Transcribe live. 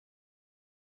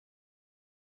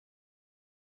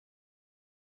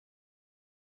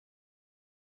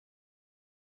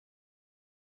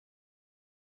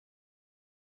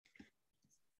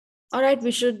All right,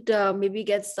 we should maybe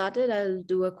get started. I'll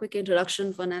do a quick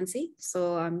introduction for Nancy.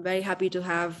 So I'm very happy to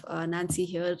have Nancy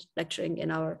here lecturing in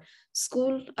our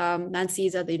school. Nancy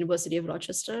is at the University of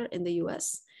Rochester in the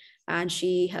US, and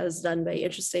she has done very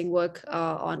interesting work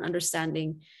on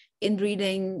understanding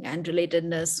inbreeding and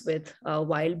relatedness with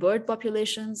wild bird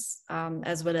populations,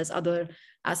 as well as other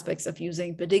aspects of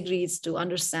using pedigrees to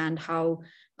understand how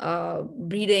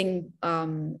breeding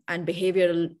and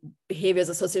behaviors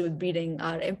associated with breeding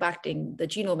are impacting the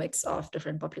genomics of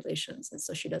different populations. And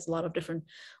so she does a lot of different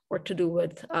work to do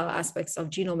with aspects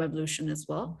of genome evolution as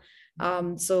well.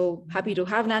 So happy to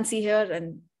have Nancy here,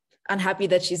 and unhappy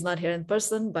that she's not here in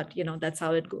person, but that's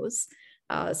how it goes.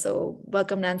 So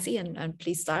welcome, Nancy, and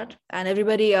please start. And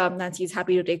everybody, Nancy is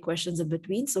happy to take questions in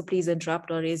between, so please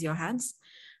interrupt or raise your hands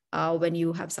when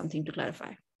you have something to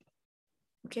clarify.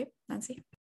 Okay, Nancy.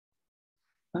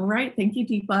 All right, thank you,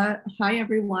 Deepa. Hi,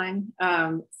 everyone.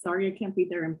 Sorry I can't be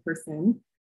there in person.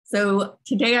 So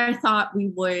today I thought we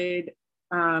would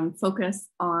focus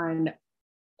on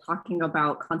talking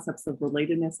about concepts of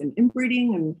relatedness and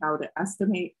inbreeding and how to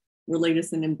estimate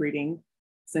relatedness and inbreeding,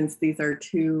 since these are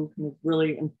two kind of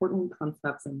really important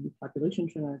concepts in population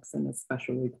genetics and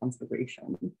especially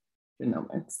conservation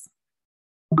genomics.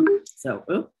 So,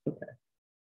 okay.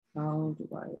 How do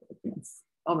I advance?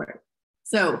 All right.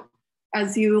 So,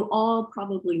 as you all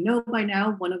probably know by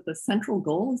now, one of the central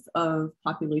goals of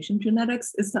population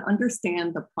genetics is to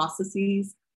understand the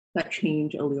processes that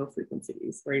change allele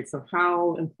frequencies, right? So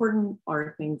how important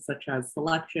are things such as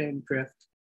selection, drift,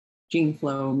 gene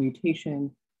flow,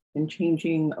 mutation, and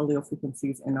changing allele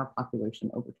frequencies in our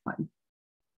population over time?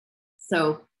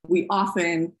 So we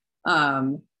often,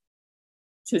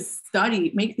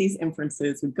 to make these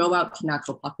inferences, we go out to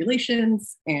natural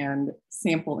populations and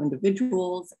sample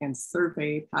individuals and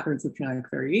survey patterns of genetic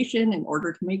variation in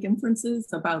order to make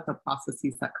inferences about the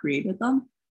processes that created them.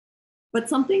 But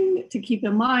something to keep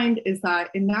in mind is that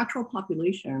in natural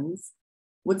populations,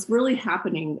 what's really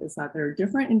happening is that there are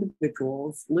different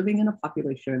individuals living in a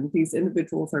population. These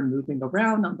individuals are moving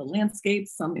around on the landscape.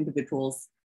 Some individuals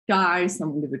die,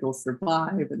 some individuals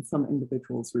survive, and some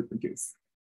individuals reproduce.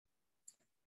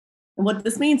 And what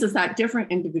this means is that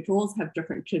different individuals have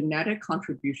different genetic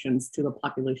contributions to the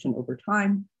population over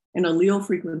time, and allele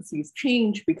frequencies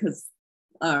change because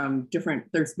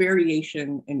there's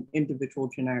variation in individual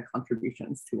genetic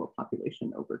contributions to a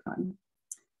population over time.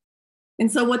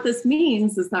 And so what this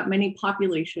means is that many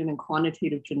population and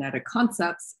quantitative genetic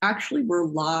concepts actually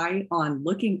rely on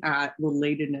looking at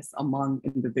relatedness among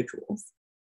individuals.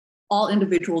 All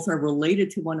individuals are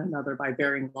related to one another by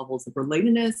varying levels of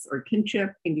relatedness or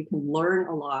kinship, and you can learn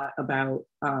a lot about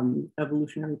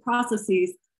evolutionary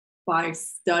processes by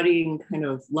studying kind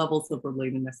of levels of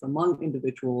relatedness among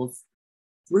individuals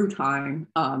through time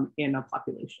in a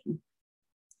population.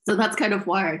 So that's kind of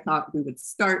why I thought we would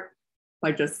start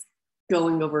by just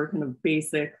going over kind of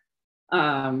basic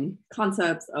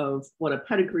concepts of what a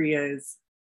pedigree is,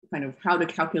 kind of how to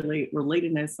calculate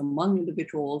relatedness among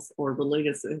individuals or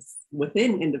relatedness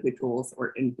within individuals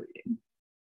or inbreeding.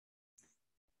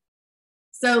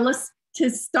 So to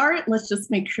start, let's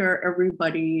just make sure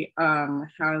everybody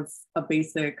has a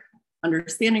basic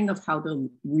understanding of how to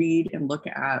read and look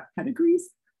at pedigrees.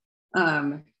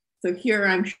 So here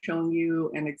I'm showing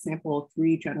you an example of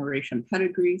 3-generation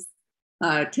pedigrees.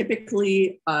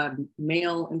 Typically,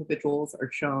 male individuals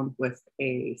are shown with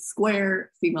a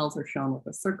square, females are shown with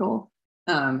a circle,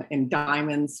 and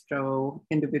diamonds show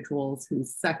individuals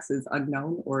whose sex is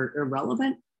unknown or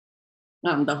irrelevant.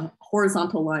 The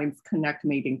horizontal lines connect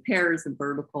mating pairs, and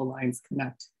vertical lines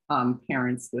connect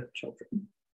parents with children.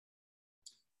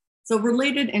 So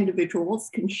related individuals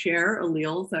can share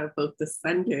alleles that have both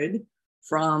descended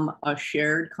from a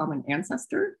shared common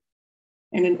ancestor.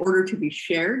 And in order to be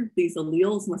shared, these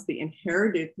alleles must be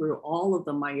inherited through all of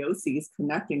the meioses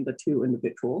connecting the two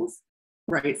individuals,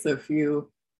 right? So if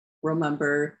you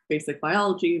remember basic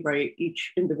biology, right,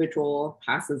 each individual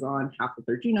passes on half of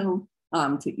their genome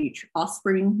to each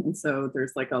offspring. And so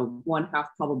there's like a 1/2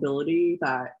 probability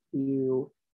that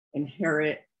you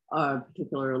inherit a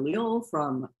particular allele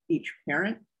from each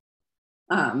parent.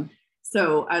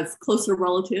 So as closer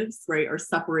relatives, right, are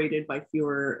separated by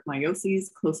fewer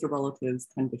meioses, closer relatives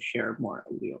tend to share more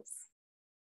alleles.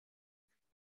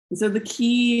 And so the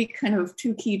key kind of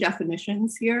 2 key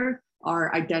definitions here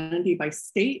are identity by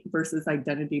state versus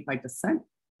identity by descent.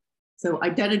 So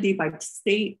identity by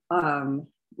state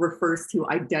refers to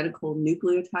identical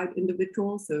nucleotide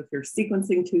individuals. So if you're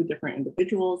sequencing 2 different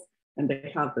individuals and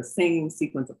they have the same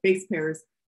sequence of base pairs,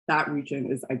 that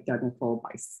region is identical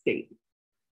by state.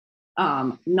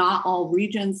 Not all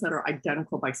regions that are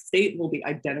identical by state will be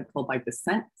identical by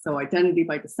descent. So identity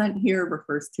by descent here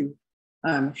refers to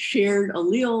shared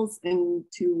alleles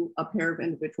into a pair of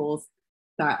individuals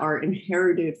that are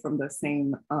inherited from the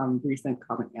same recent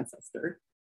common ancestor.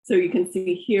 So you can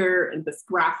see here in this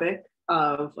graphic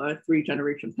of a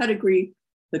 3-generation pedigree,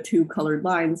 the 2 colored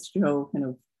lines show kind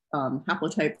of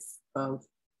haplotypes of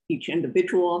each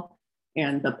individual,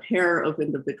 and the pair of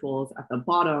individuals at the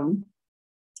bottom,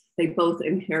 they both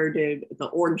inherited the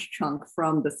orange chunk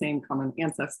from the same common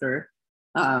ancestor.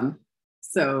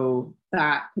 So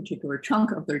that particular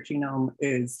chunk of their genome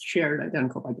is shared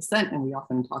identical by descent, and we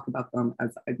often talk about them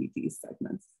as IBD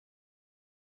segments.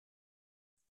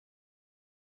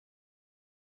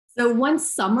 So one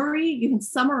summary, you can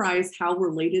summarize how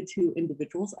related 2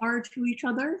 individuals are to each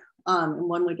other. And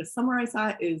one way to summarize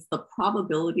that is the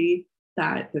probability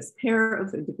that this pair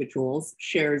of individuals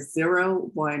shares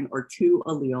 0, 1, or 2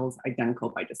 alleles identical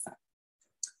by descent.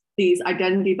 These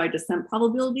identity by descent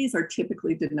probabilities are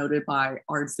typically denoted by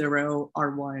R0,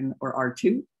 R1, or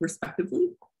R2, respectively.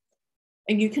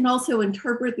 And you can also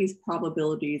interpret these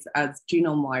probabilities as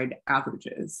genome-wide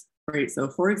averages, right? So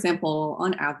for example,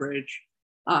 on average,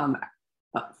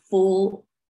 full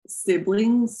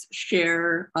siblings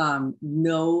share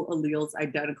no alleles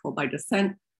identical by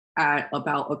descent at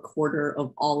about 1/4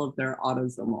 of all of their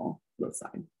autosomal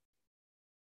loci.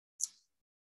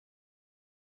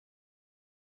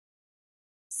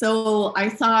 So I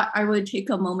thought I would take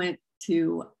a moment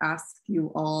to ask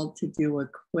you all to do a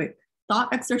quick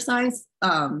thought exercise.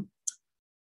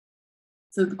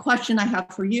 So the question I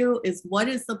have for you is, what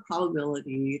is the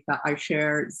probability that I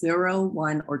share 0,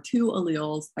 1, or 2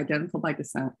 alleles identical by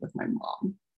descent with my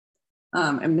mom?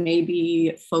 And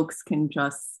maybe folks can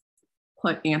just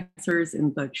put answers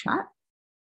in the chat.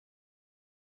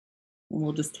 And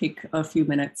we'll just take a few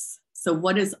minutes. So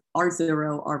what is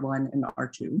R0, R1, and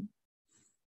R2?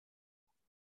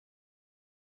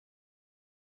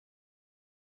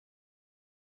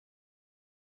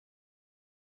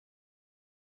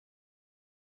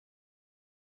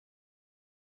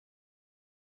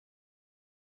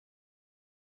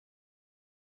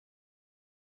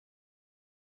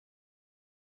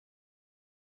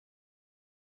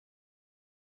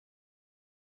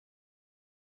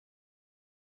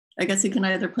 I guess you can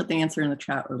either put the answer in the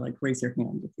chat or like raise your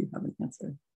hand if you have an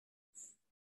answer.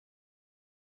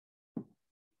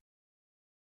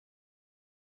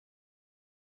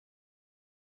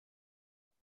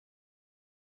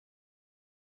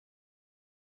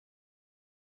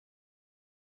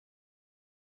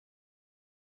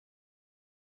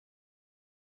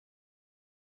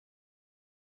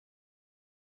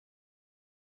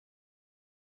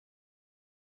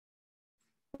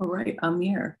 All right,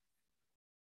 Amir.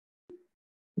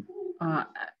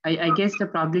 I guess the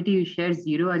probability you share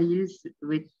 0 alleles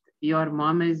with your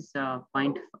mom is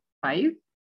 0.5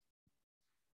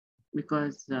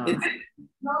 because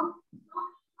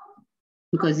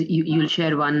you'll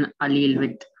share 1 allele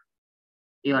with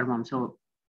your mom. So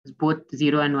both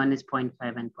 0 and 1 is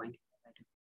 0.5 and 0.5.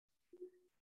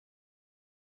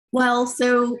 Well,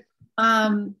 so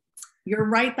you're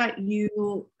right that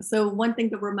so one thing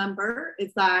to remember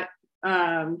is that,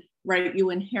 right,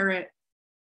 you inherit.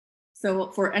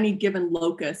 So for any given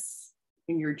locus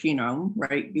in your genome,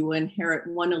 right, you inherit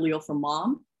 1 allele from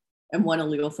mom and 1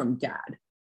 allele from dad.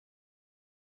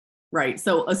 Right,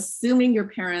 so assuming your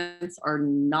parents are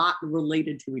not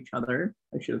related to each other,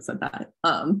 I should have said that.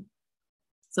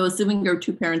 So assuming your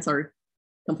 2 parents are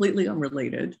completely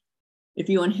unrelated, if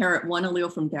you inherit 1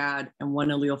 allele from dad and 1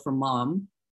 allele from mom,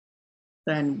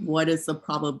 then what is the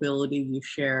probability you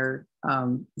share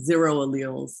 0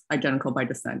 alleles identical by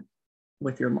descent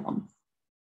with your mom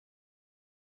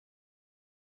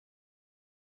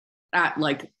at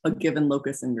like a given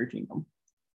locus in your genome?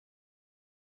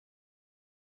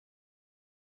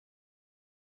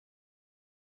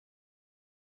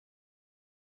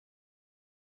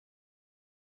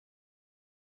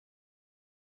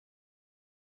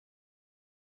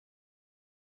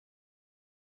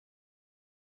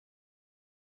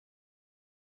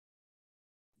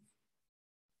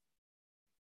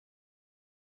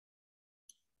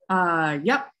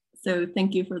 Yep, so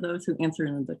thank you for those who answered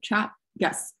in the chat.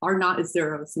 Yes, R naught is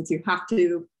 0 since you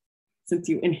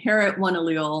inherit 1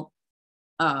 allele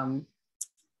from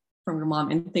your mom.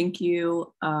 And thank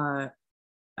you. I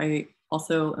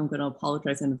also am going to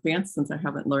apologize in advance since I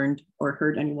haven't learned or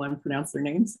heard anyone pronounce their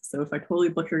names. So if I totally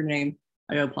butcher your name,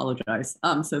 I apologize.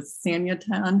 So Sanya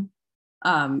Tan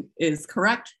is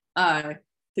correct.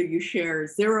 So you share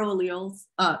 0 alleles.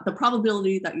 The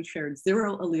probability that you shared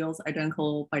 0 alleles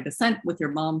identical by descent with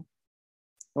your mom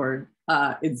or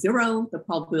it's 0. The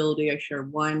probability I share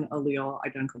 1 allele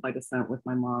identical by descent with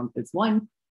my mom is 1.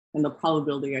 And the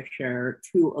probability I share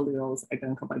 2 alleles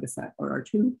identical by descent, or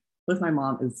R2, with my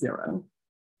mom is 0.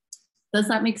 Does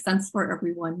that make sense for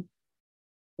everyone?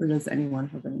 Or does anyone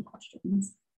have any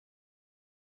questions?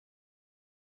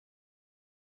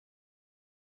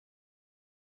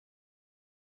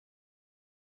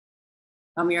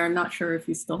 Amir, I'm not sure if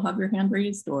you still have your hand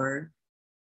raised or.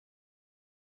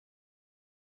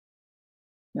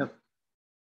 Nope.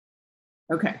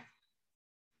 Okay.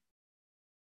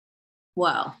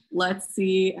 Well, let's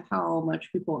see how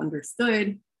much people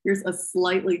understood. Here's a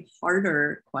slightly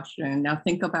harder question. Now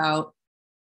think about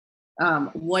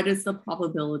what is the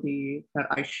probability that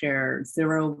I share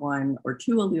 0, 1, or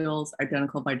 2 alleles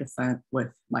identical by descent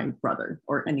with my brother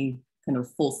or any kind of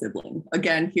full sibling?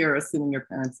 Again, here, assuming your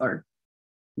parents are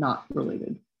not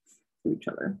related to each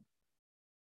other.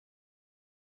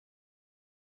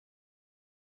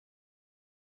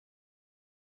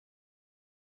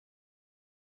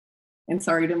 And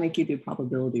sorry to make you do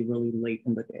probability really late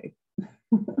in the day.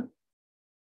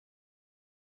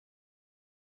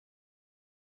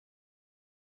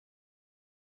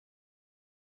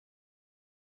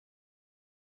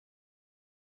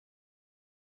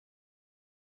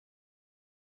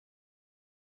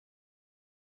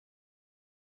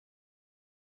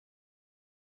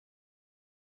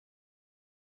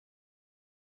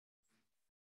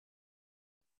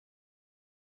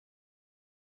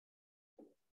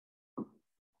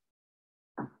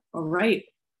 All right,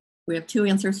 we have 2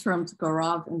 answers from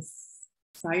Gaurav and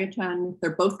Sayatan.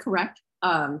 They're both correct.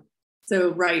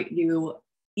 So right, you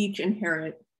each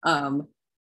inherit 1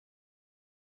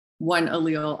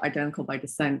 allele identical by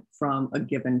descent from a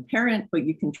given parent, but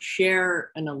you can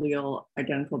share an allele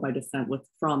identical by descent with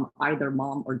from either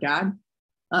mom or dad.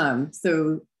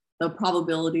 So the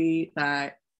probability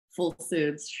that full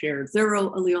sibs share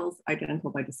 0 alleles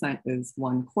identical by descent is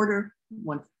 1/4,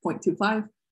 1.25.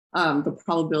 The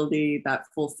probability that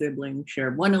full siblings share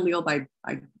 1 allele by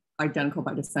identical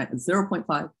by descent is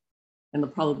 0.5. And the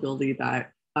probability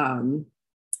that 2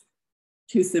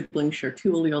 siblings share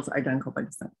 2 alleles identical by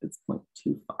descent is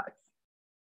 0.25.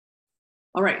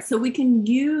 All right, so we can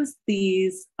use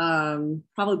these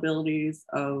probabilities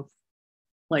of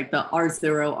like the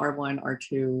R0, R1,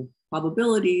 R2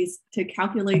 probabilities to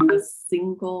calculate a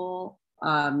single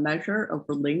measure of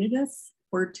relatedness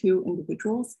for 2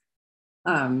 individuals,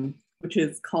 which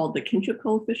is called the kinship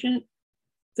coefficient.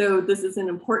 So this is an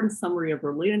important summary of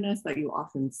relatedness that you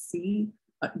often see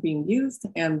being used.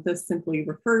 And this simply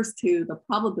refers to the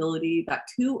probability that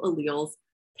 2 alleles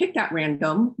picked at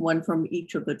random, one from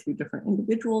each of the 2 different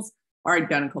individuals, are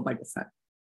identical by descent.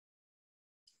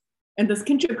 And this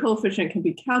kinship coefficient can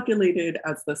be calculated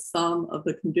as the sum of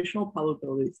the conditional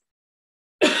probabilities,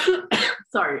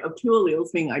 sorry, of 2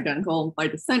 alleles being identical by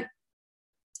descent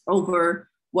over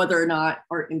whether or not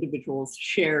our individuals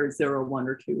share 0, 1,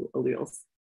 or 2 alleles,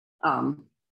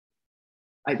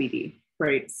 IBD,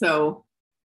 right? So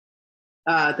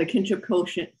the kinship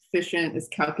coefficient is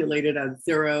calculated as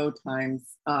 0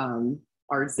 times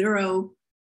R0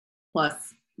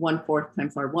 plus 1/4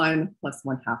 times R1 plus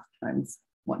 1/2 times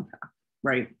 1/2,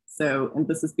 right? So, and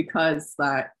this is because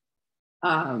that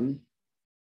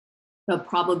the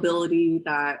probability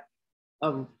that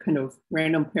a kind of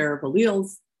random pair of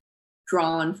alleles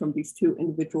drawn from these 2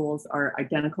 individuals are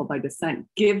identical by descent,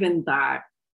 given that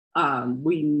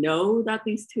we know that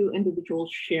these 2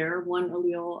 individuals share 1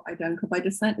 allele identical by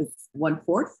descent, is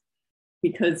 1/4,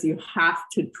 because you have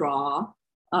to draw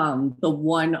the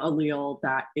 1 allele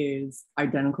that is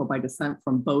identical by descent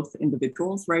from both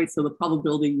individuals, right? So the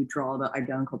probability you draw the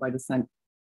identical by descent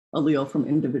allele from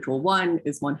individual 1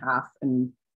 is 1/2,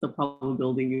 and the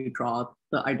probability you draw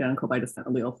the identical by descent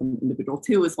allele from individual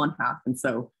 2 is 1/2. And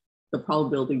so the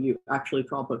probability you actually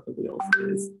draw both alleles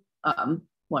is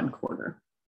 1/4.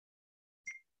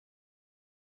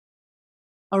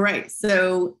 All right,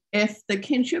 so if the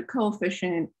kinship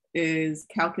coefficient is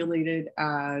calculated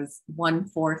as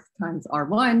 1/4 times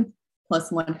R1 plus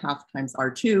 1/2 times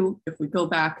R2, if we go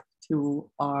back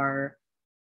to our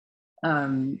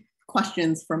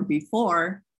questions from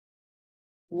before,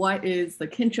 what is the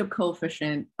kinship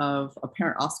coefficient of a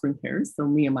parent offspring pairs, so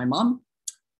me and my mom,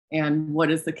 and what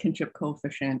is the kinship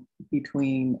coefficient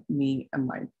between me and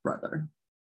my brother?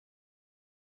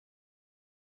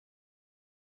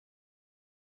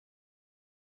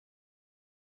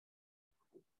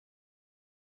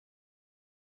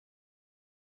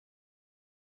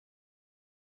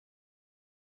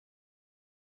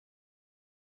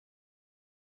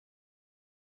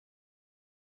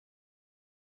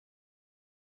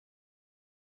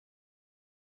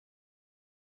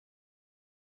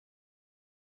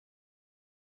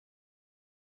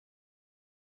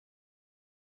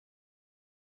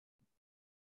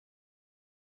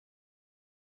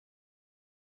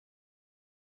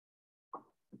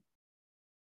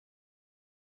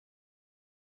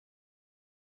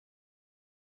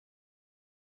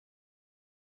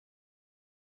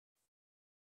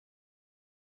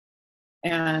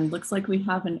 And looks like we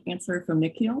have an answer from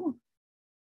Nikhil.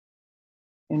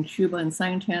 And Shuba and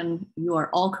Sayantan, you are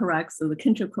all correct. So the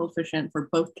kinship coefficient for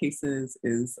both cases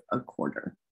is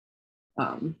 1/4.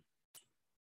 All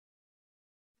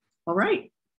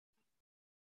right.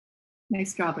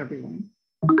 Nice job, everyone.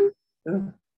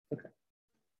 Okay.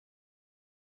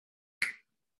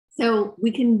 So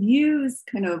we can use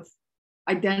kind of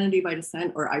identity by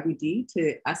descent or IBD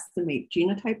to estimate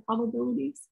genotype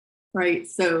probabilities, right?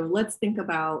 So let's think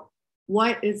about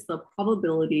what is the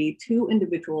probability two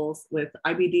individuals with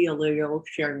IBD allele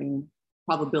sharing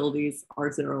probabilities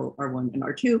R0, R1, and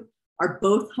R2 are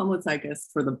both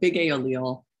homozygous for the big A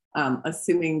allele,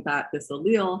 assuming that this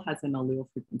allele has an allele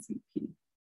frequency P.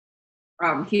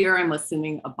 Here I'm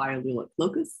assuming a biallelic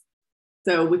locus.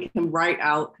 So we can write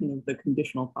out kind of the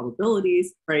conditional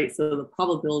probabilities, right? So the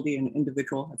probability an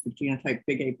individual has the genotype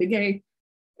big A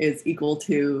is equal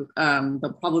to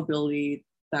the probability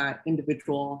that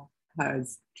individual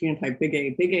has genotype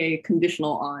big A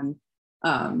conditional on,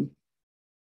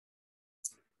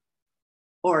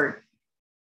 or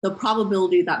the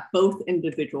probability that both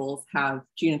individuals have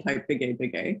genotype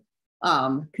big A,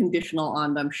 conditional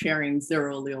on them sharing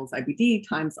 0 alleles IBD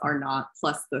times R0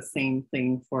 plus the same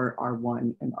thing for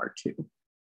R1 and R2.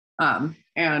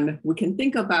 And we can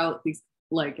think about these,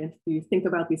 like if you think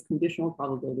about these conditional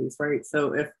probabilities, right?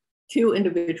 So if two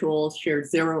individuals share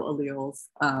 0 alleles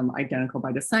identical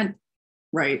by descent,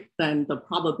 right? Then the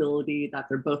probability that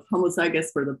they're both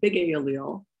homozygous for the big A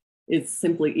allele is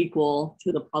simply equal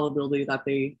to the probability that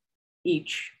they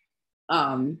each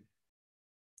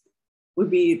would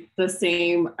be the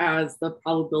same as the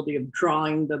probability of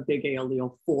drawing the big A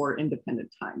allele 4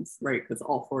 independent times, right? Because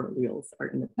all 4 alleles are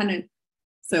independent.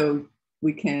 So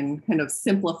we can kind of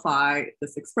simplify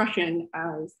this expression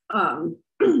as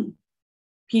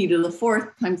P to the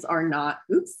 4th times R0,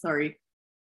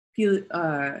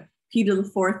 P to the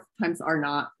 4th times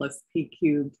R0 plus P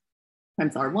cubed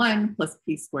times R1 plus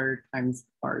P squared times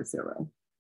R0,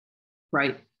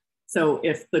 right? So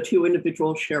if the two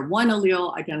individuals share one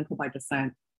allele identical by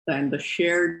descent, then the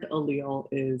shared allele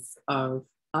is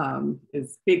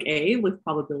big A with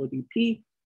probability P.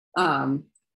 And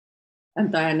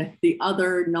then the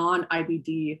other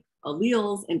non-IBD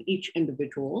alleles in each of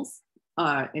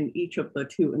the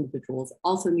two individuals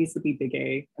also needs to be big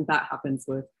A, and that happens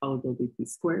with probability P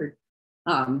squared.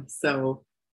 So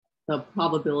the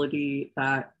probability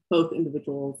that both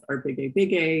individuals are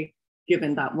big A,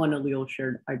 given that one allele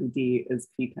shared IBD is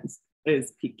P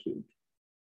cubed.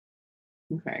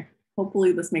 Okay,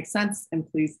 hopefully this makes sense, and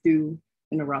please do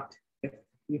interrupt if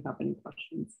you have any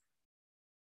questions.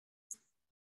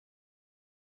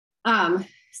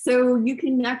 So you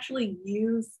can actually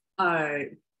use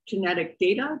genetic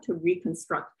data to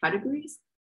reconstruct pedigrees,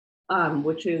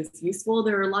 which is useful.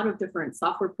 There are a lot of different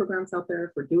software programs out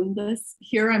there for doing this.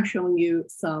 Here I'm showing you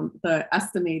the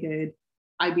estimated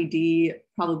IBD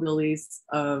probabilities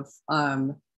of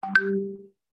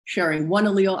sharing one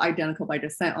allele identical by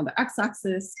descent on the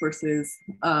x-axis versus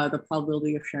the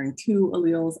probability of sharing 2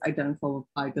 alleles identical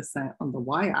by descent on the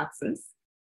y-axis.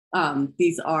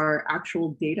 These are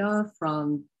actual data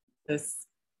from this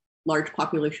large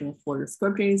population of Florida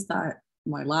scrub jays that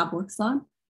my lab works on.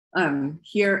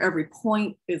 Here, every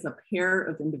point is a pair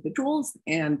of individuals,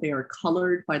 and they are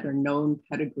colored by their known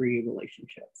pedigree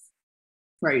relationships.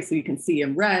 Right, so you can see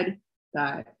in red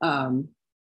that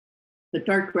the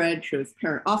dark red shows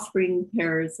parent-offspring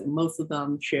pairs, and most of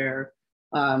them share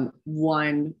have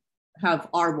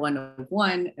R1 of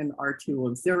 1 and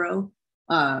R2 of 0.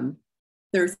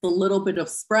 There's a little bit of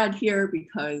spread here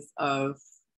because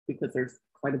there's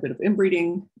quite a bit of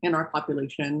inbreeding in our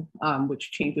population,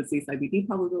 which changes these IBD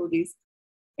probabilities.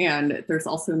 And there's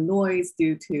also noise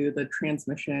due to the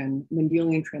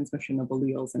Mendelian transmission of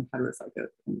alleles in heterozygote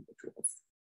individuals.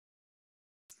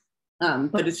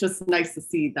 But it's just nice to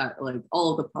see that like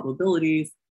all of the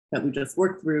probabilities that we just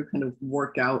worked through kind of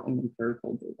work out in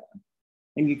empirical data.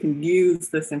 And you can use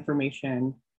this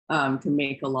information to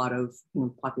make a lot of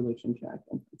population genetic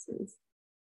inferences.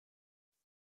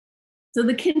 So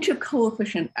the kinship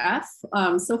coefficient F,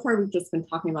 so far we've just been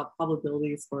talking about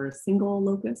probabilities for a single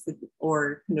locus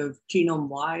or kind of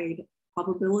genome-wide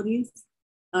probabilities.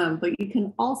 But you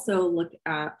can also look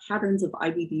at patterns of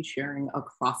IBD sharing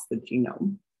across the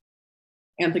genome.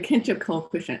 And the kinship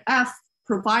coefficient F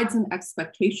provides an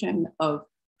expectation of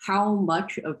how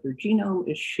much of your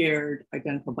genome is shared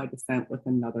identical by descent with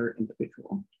another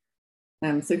individual.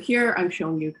 So here I'm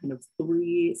showing you kind of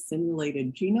 3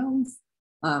 simulated genomes.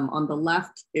 On the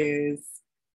left is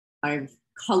I've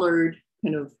colored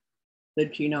kind of the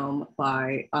genome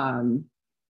by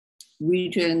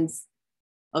regions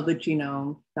of the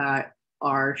genome that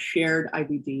are shared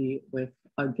IBD with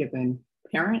a given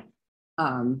parent.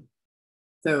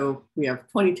 So we have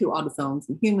 22 autosomes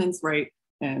in humans, right?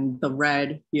 And the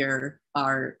red here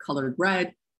are colored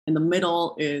red. In the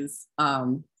middle is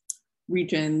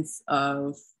regions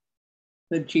of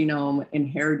the genome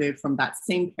inherited from that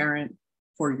same parent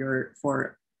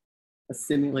for a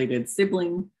simulated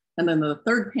sibling. And then the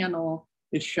third panel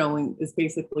is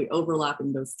basically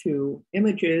overlapping those two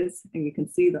images, and you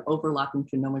can see the overlapping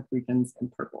genomic regions in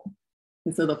purple.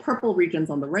 And so the purple regions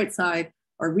on the right side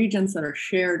are regions that are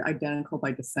shared identical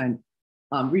by descent,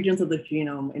 regions of the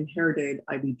genome inherited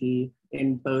IBD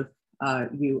in both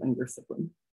you and your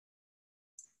sibling.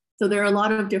 So there are a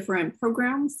lot of different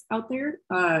programs out there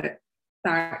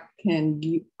that can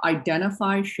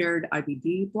identify shared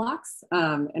IBD blocks.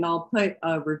 And I'll put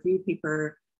a review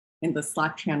paper in the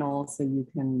Slack channel so you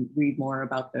can read more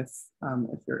about this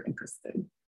if you're interested.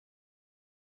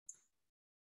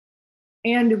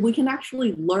 And we can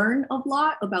actually learn a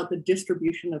lot about the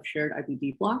distribution of shared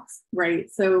IBD blocks,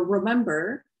 right? So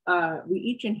remember, we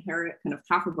each inherit kind of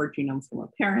half of our genomes from a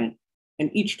parent, and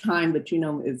each time the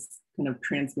genome is kind of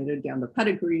transmitted down the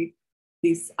pedigree,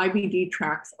 these IBD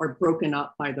tracks are broken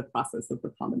up by the process of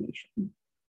recombination.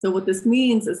 So what this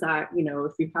means is that, you know,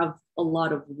 if you have a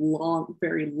lot of long,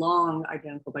 very long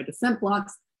identical by descent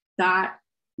blocks, that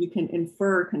you can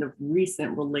infer kind of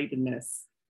recent relatedness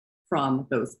from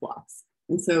those blocks.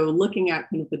 And so looking at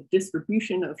kind of the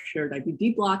distribution of shared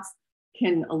IBD blocks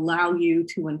can allow you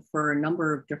to infer a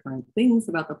number of different things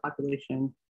about the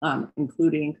population,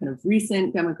 including kind of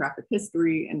recent demographic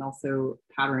history and also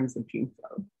patterns of gene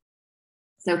flow.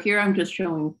 So here I'm just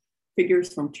showing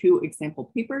figures from two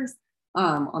example papers.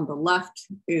 On the left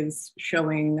is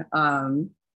showing kind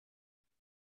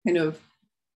of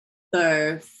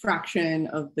the fraction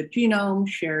of the genome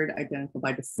shared identical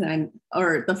by descent,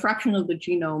 or the fraction of the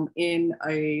genome in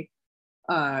a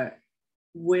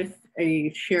with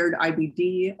a shared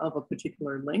IBD of a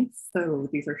particular length. So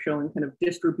these are showing kind of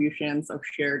distributions of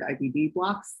shared IBD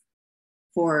blocks.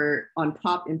 For on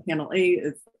top in panel A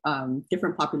is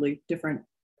different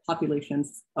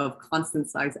populations of constant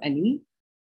size NE.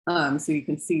 So you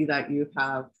can see that you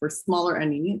have for smaller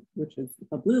NE, which is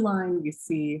the blue line, you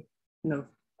see kind of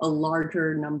a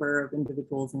larger number of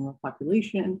individuals in the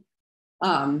population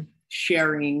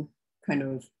sharing kind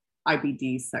of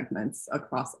IBD segments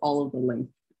across all of the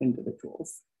linked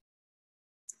individuals.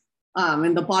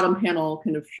 And the bottom panel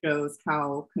kind of shows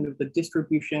how kind of the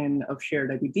distribution of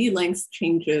shared IBD lengths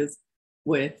changes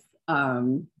with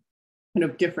kind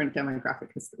of different demographic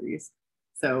histories.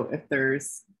 So if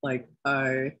there's like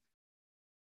a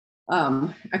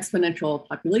exponential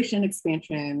population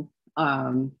expansion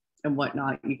and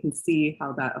whatnot, you can see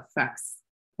how that affects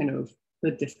kind of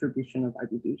the distribution of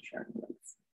IBD sharing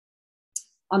lengths.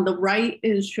 On the right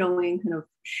is showing kind of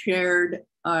shared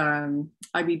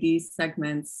IBD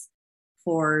segments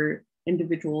for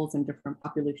individuals in different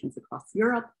populations across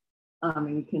Europe.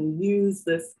 And you can use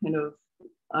this kind of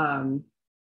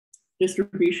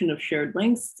distribution of shared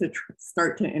lengths to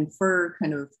start to infer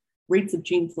kind of rates of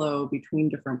gene flow between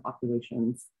different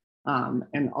populations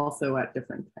and also at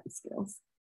different time scales.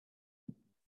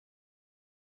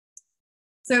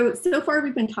 So far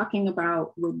we've been talking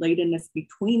about relatedness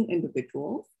between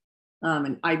individuals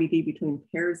and IBD between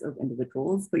pairs of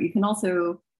individuals, but you can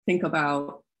also think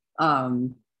about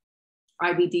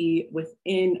IBD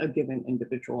within a given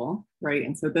individual, right?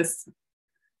 And so this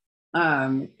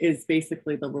is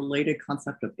basically the related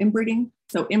concept of inbreeding.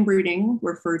 So inbreeding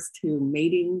refers to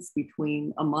matings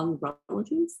among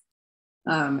relatives.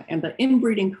 And the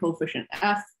inbreeding coefficient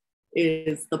F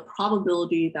is the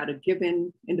probability that a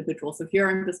given individual, so here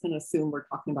I'm just going to assume we're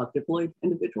talking about diploid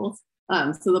individuals.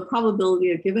 So the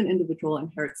probability a given individual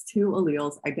inherits two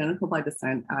alleles identical by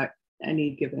descent at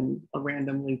any given a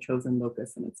randomly chosen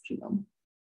locus in its genome.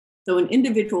 So an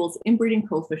individual's inbreeding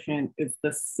coefficient is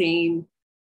the same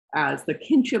as the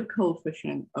kinship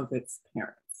coefficient of its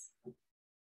parents.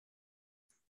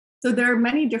 So there are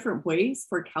many different ways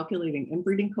for calculating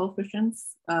inbreeding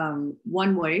coefficients.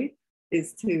 One way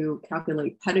is to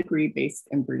calculate pedigree-based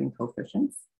inbreeding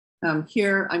coefficients.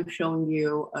 Here I'm showing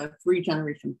you a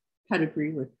 3-generation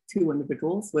pedigree with two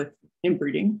individuals with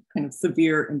inbreeding, kind of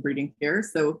severe inbreeding here.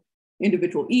 So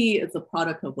individual E is a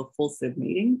product of a full SIV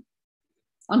mating.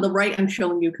 On the right, I'm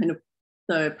showing you kind of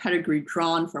the pedigree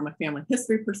drawn from a family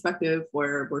history perspective,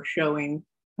 where we're showing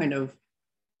kind of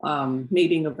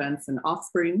mating events and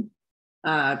offspring.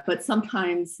 But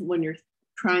sometimes when you're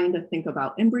trying to think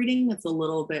about inbreeding, it's a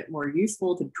little bit more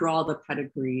useful to draw the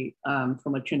pedigree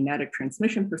from a genetic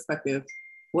transmission perspective,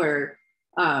 where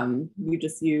you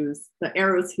just use the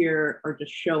arrows here are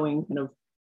just showing kind of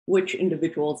which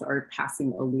individuals are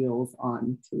passing alleles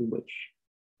on to which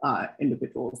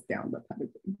individuals down the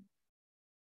pedigree.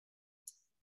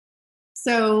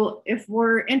 So if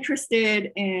we're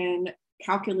interested in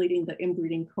calculating the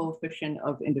inbreeding coefficient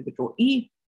of individual E,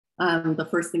 the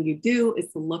first thing you do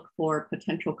is to look for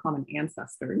potential common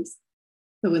ancestors.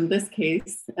 So in this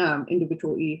case,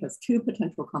 individual E has two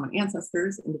potential common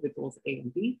ancestors, individuals A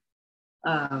and B.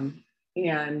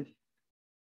 And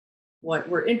what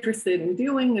we're interested in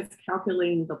doing is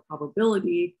calculating the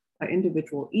probability that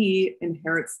individual E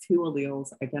inherits two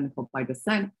alleles identical by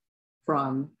descent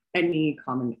from any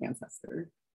common ancestor.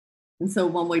 And so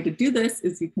one way to do this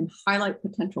is you can highlight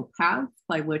potential paths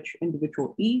by which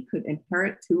individual E could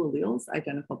inherit two alleles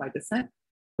identical by descent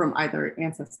from either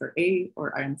ancestor A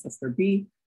or ancestor B.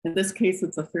 In this case,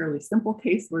 it's a fairly simple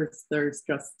case where there's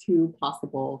just two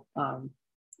possible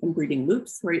inbreeding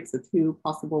loops, right? So two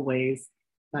possible ways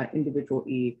that individual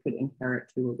E could inherit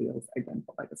two alleles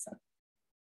identical by descent.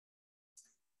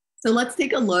 So let's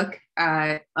take a look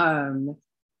at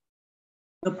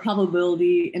the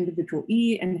probability individual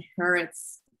E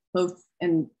inherits both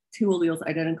in two alleles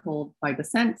identical by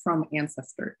descent from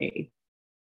ancestor A,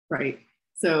 right?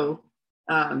 So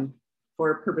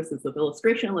for purposes of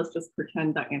illustration, let's just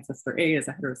pretend that ancestor A is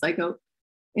a heterozygote.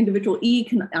 Individual E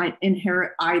can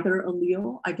inherit either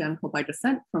allele identical by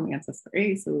descent from ancestor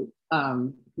A. So you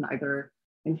can either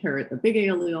inherit the big A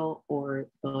allele or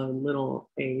the little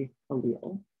a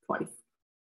allele twice.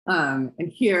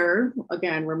 And here,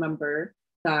 again, remember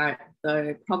that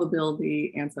the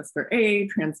probability ancestor A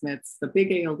transmits the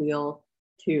big A allele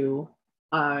to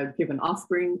a given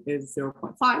offspring is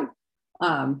 0.5.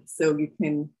 So you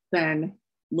can then,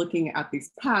 looking at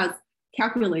these paths,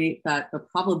 calculate that the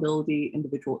probability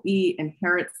individual E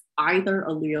inherits either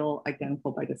allele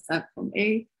identical by descent from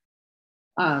A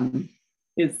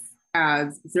is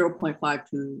as 0.5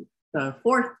 to the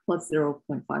fourth plus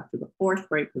 0.5 to the fourth,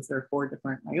 right? Because there are 4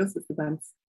 different meiosis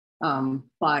events.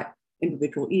 But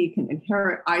individual E can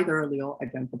inherit either allele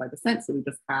identical by descent. So we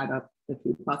just add up the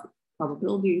two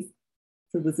probabilities.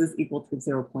 So this is equal to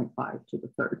 0.5 to the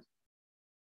third.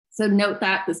 So note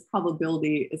that this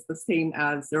probability is the same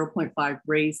as 0.5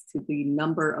 raised to the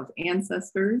number of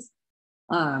ancestors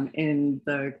in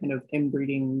the kind of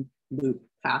inbreeding loop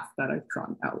path that I've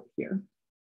drawn out here.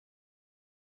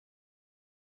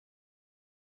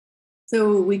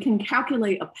 So we can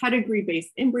calculate a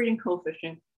pedigree-based inbreeding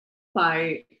coefficient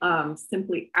by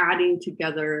simply adding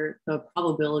together the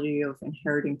probability of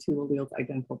inheriting two alleles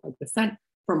identical by descent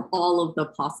from all of the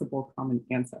possible common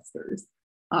ancestors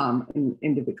an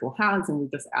individual has, and we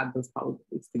just add those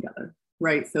probabilities together,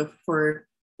 right? So for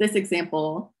this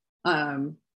example,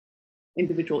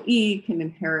 individual E can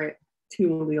inherit two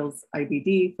alleles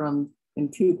IBD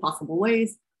in 2 possible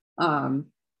ways.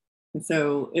 And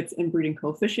so its inbreeding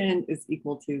coefficient is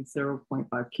equal to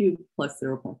 0.5 cubed plus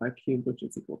 0.5 cubed, which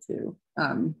is equal to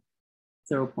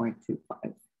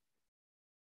 0.25.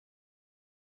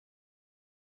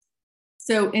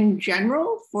 So in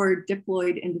general, for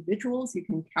diploid individuals, you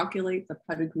can calculate the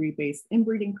pedigree-based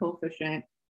inbreeding coefficient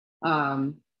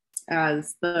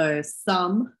as the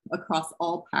sum across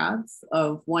all paths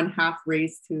of 1/2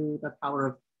 raised to the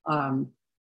power of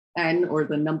n, or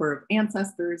the number of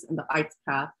ancestors in the ith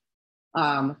path,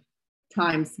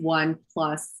 times 1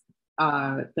 plus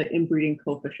the inbreeding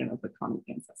coefficient of the common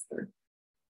ancestor.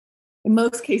 In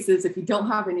most cases, if you don't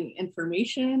have any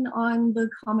information on the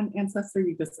common ancestor,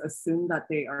 you just assume that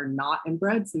they are not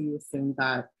inbred. So you assume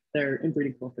that their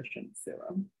inbreeding coefficient is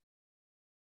 0.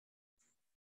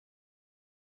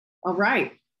 All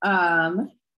right.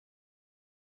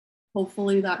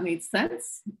 Hopefully that made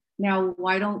sense. Now,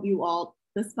 why don't you all,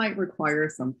 this might require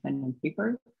some pen and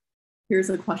paper.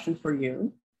 Here's a question for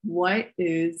you. What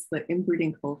is the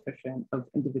inbreeding coefficient of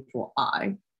individual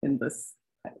I in this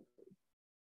pedigree?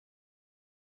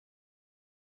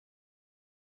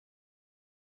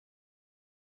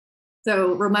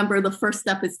 So remember, the first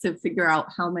step is to figure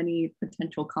out how many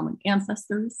potential common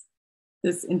ancestors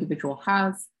this individual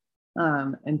has,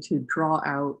 and to draw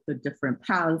out the different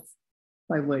paths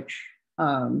by which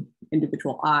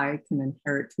individual I can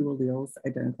inherit two alleles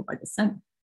identical by descent,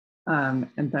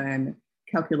 and then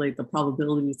calculate the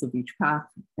probabilities of each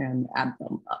path and add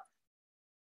them up.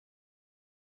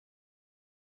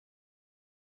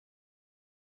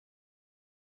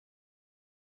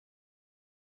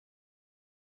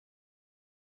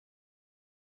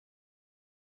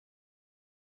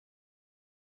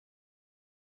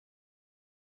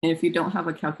 And if you don't have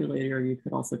a calculator, you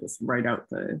could also just write out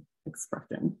the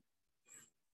expression.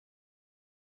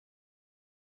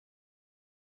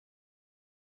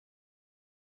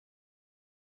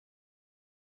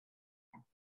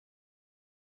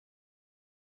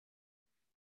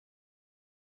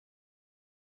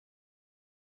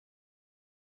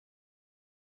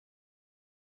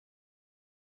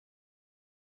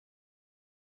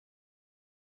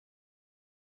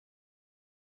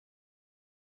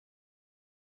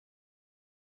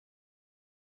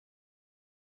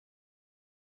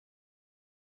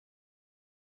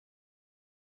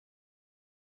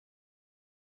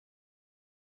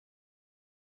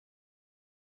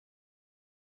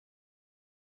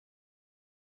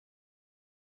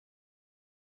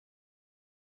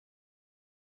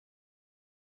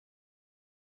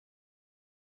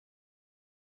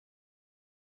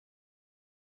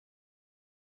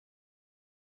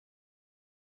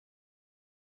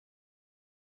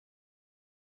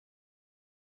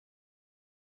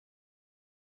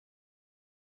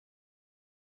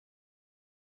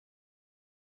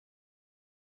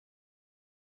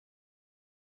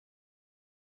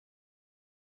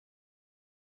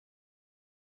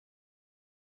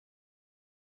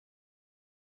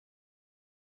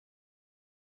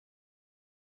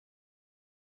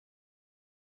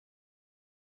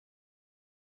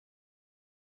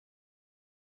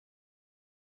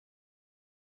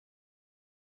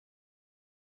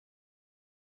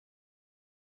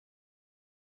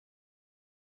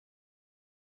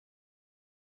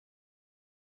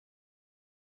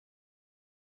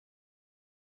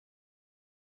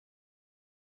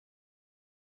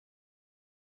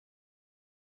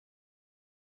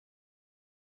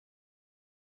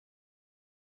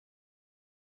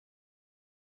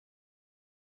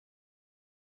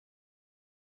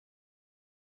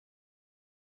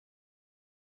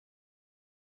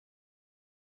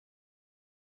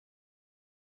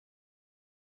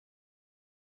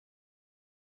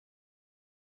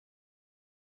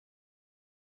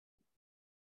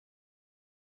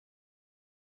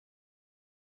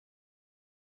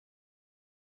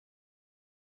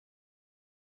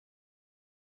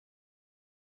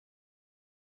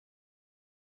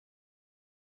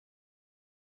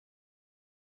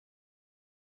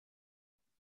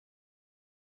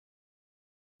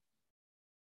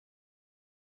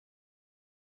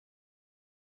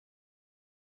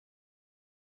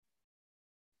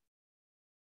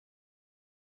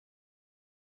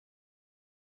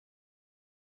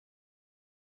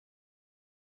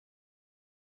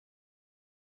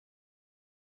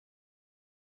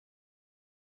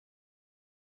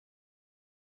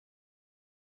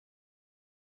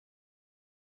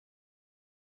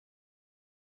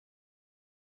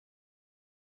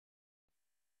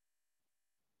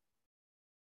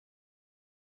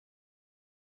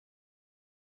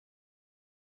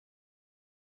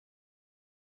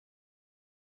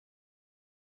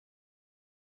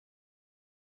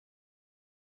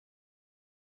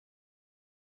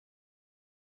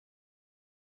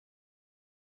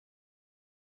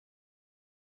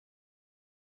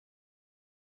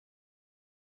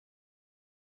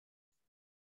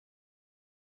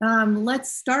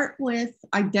 Let's start with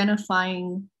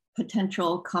identifying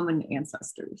potential common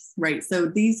ancestors, right? So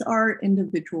these are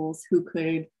individuals who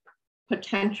could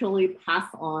potentially pass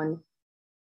on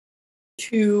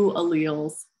two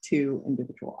alleles to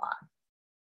individual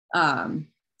I.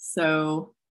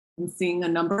 So I'm seeing a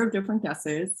number of different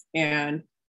guesses, and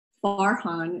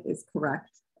Farhan is correct.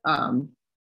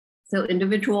 So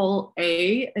individual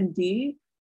A and D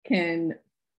can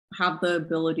have the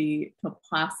ability to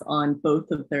pass on both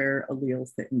of their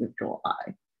alleles to individual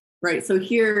I, right? So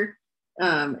here,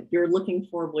 you're looking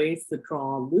for ways to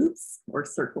draw loops or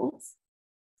circles.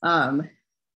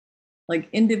 Like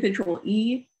individual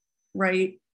E,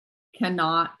 right,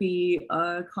 cannot be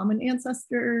a common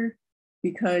ancestor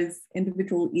because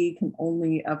individual E can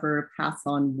only ever pass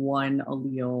on one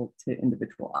allele to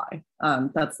individual I.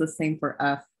 That's the same for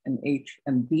F and H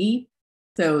and B.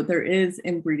 So there is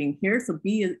inbreeding here. So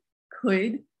B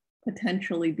could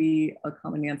potentially be a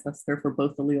common ancestor for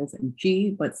both alleles in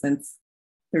G, but since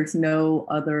there's no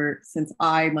other, since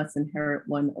I must inherit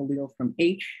one allele from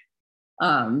H,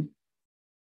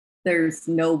 there's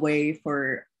no way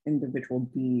for individual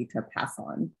B to pass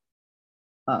on.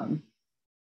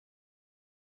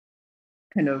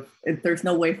 There's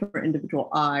no way for individual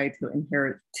I to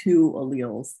inherit two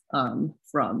alleles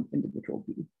from individual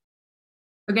B.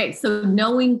 Okay, so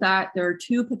knowing that there are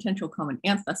two potential common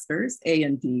ancestors, A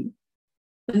and D,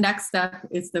 the next step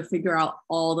is to figure out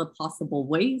all the possible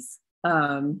ways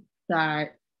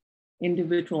that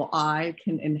individual I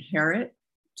can inherit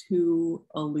two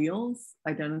alleles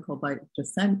identical by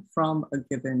descent from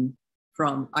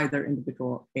either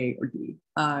individual A or D.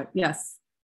 Yes,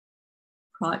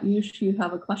 Pratyush, you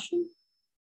have a question?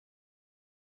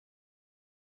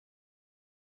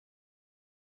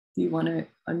 Do you want to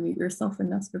unmute yourself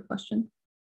and ask your question?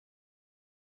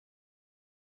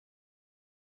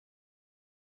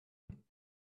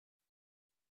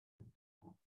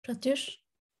 Pratyush?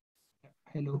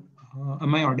 Hello,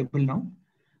 am I audible now?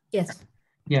 Yes.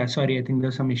 Yeah, sorry, I think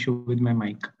there's some issue with my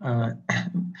mic.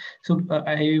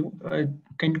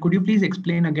 Could you please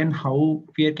explain again how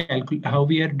we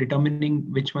are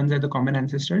determining which ones are the common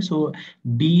ancestors? So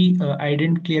B, I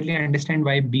didn't clearly understand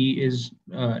why B is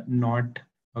not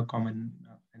a common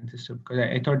ancestor, because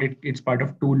I thought it's part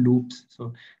of two loops.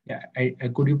 So yeah,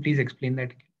 could you please explain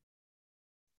that?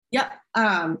 Yeah.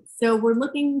 So we're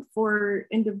looking for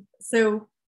an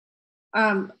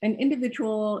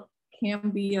individual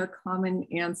can be a common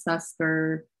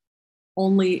ancestor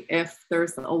only if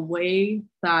there's a way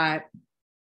that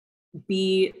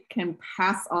B can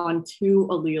pass on two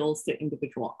alleles to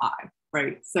individual I,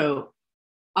 right? So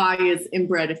I is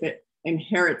inbred if it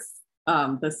inherits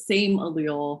the same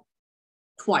allele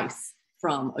twice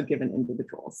from a given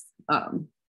individual.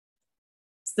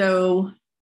 So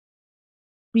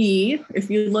B,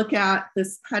 if you look at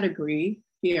this pedigree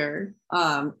here,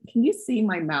 can you see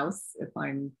my mouse if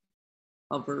I'm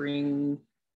hovering?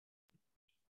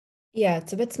 Yeah,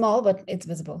 it's a bit small, but it's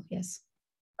visible, yes.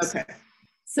 Okay,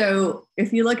 so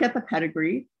if you look at the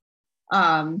pedigree,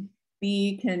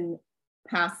 B can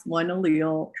pass one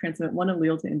allele, transmit one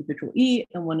allele to individual E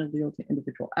and one allele to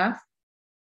individual F.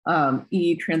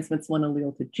 E transmits one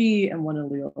allele to G and one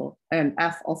allele, and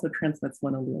F also transmits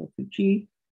one allele to G.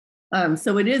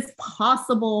 So it is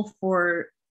possible for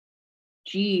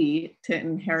G to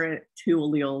inherit two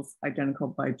alleles identical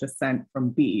by descent from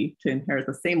B, to inherit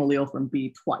the same allele from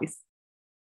B twice.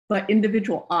 But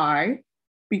individual I,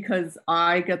 because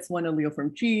I gets one allele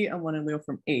from G and one allele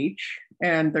from H,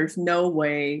 and there's no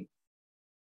way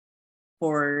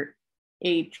for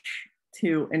H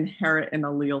to inherit an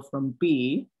allele from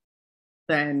B,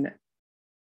 then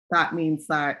that means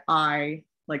that I,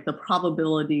 like the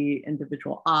probability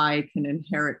individual I can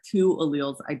inherit two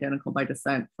alleles identical by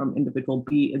descent from individual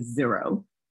B is 0.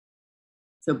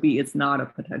 So B is not a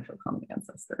potential common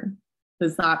ancestor.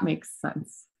 Does that make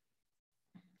sense?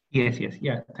 Yes,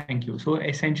 yeah, thank you. So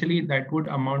essentially that would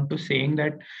amount to saying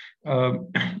that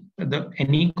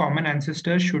any common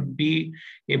ancestor should be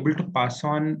able to pass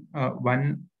on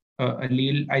one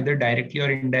allele either directly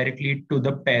or indirectly to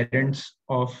the parents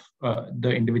of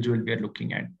the individual we are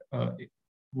looking at.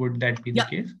 Would that be the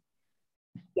case?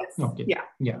 Yes. Okay.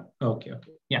 Yeah. Okay.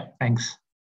 Yeah, thanks.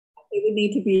 They would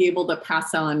need to be able to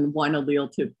pass on one allele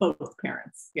to both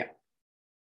parents. Yeah.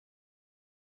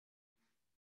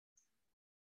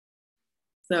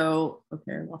 So,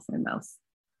 okay, I lost my mouse.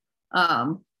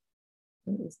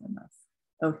 Where is my mouse?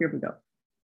 Oh, here we go.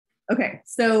 Okay,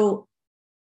 so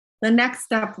the next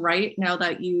step, right, now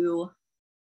that you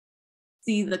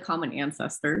see the common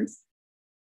ancestors,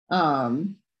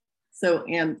 and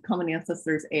common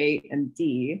ancestors A and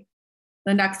D,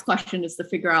 The next question is to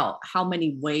figure out how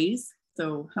many ways,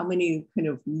 so how many kind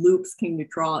of loops can you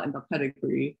draw in the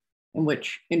pedigree in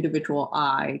which individual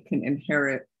I can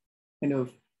inherit kind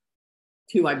of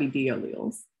 2 IBD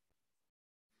alleles.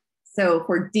 So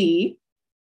for D,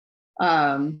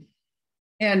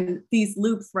 and these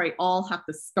loops, right, all have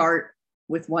to start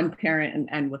with one parent and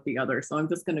end with the other. So I'm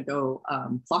just going to go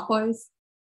clockwise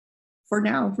for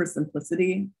now for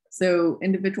simplicity. So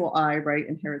individual I, right,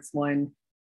 inherits 1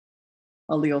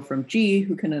 allele from G,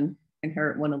 who can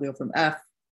inherit 1 allele from F,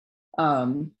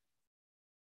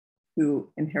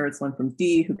 who inherits 1 from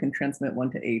D, who can transmit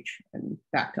 1 to H and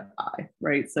back to I,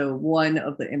 right? So one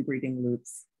of the inbreeding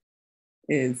loops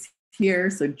is here.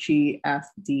 So G, F,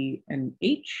 D, and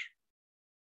H.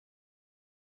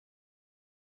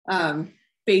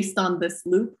 Based on this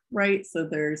loop, right? So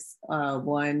there's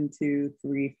 1, 2,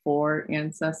 3, 4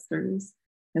 ancestors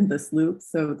in this loop.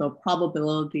 So the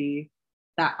probability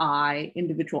that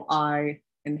individual I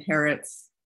inherits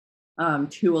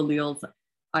 2 alleles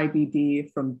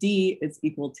IBD from D is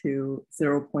equal to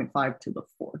 0.5 to the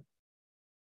 4.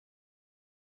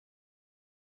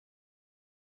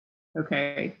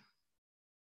 Okay.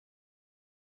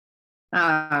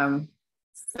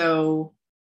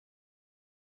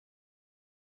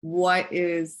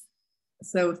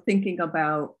 So thinking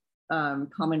about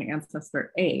common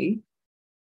ancestor A,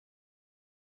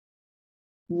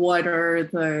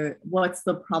 what's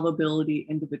the probability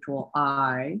individual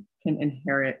I can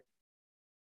inherit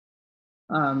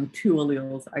 2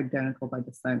 alleles identical by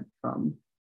descent from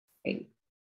A?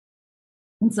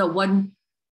 And so one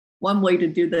way to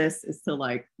do this is to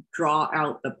like draw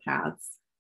out the paths.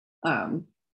 And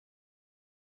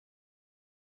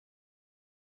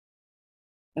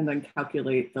then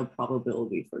calculate the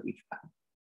probability for each path.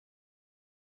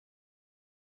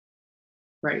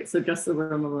 Right, so just to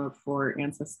remember for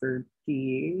ancestor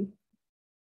D,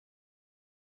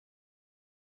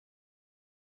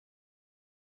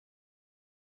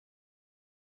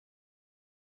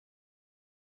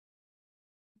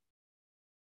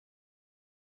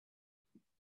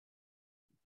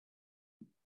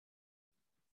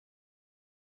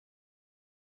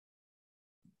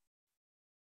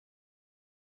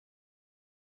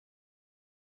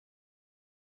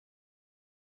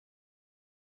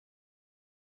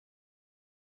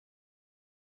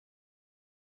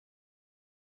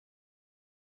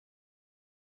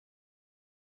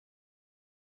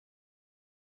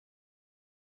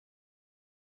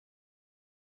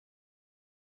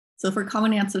 so for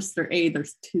common ancestor A,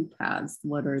 there's 2 paths.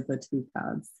 What are the 2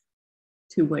 paths?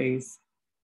 2 ways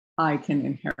I can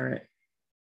inherit,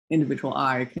 individual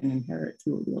I can inherit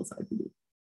 2 alleles IBD.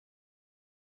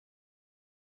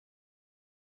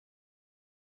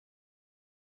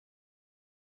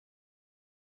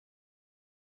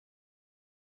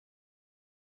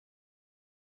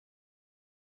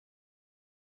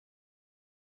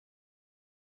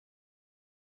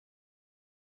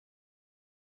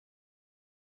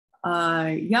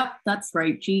 Yep, that's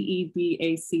right.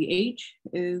 GEBACH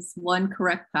is one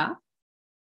correct path.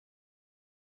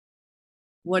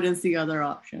 What is the other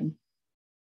option?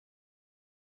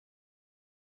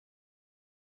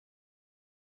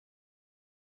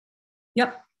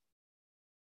 Yep,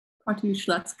 Pratish,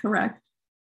 that's correct.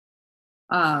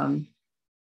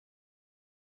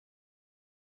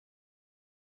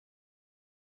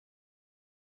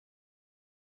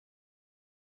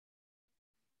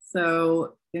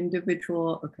 So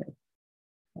individual, okay,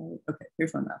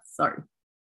 here's my math, sorry.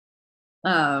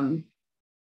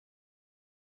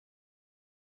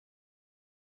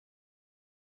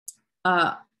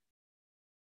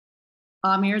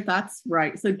 Amir, that's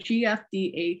right. So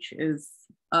GFDH is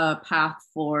a path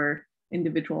for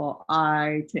individual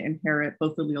I to inherit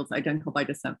both alleles identical by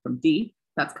descent from D.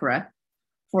 That's correct.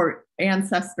 For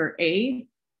ancestor A,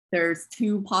 there's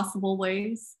 2 possible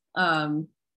ways.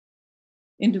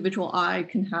 Individual I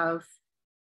can have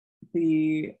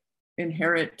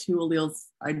inherit 2 alleles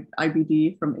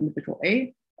IBD from individual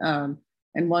A. And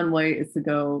one way is to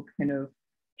go kind of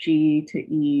G to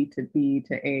E to B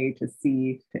to A to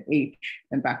C to H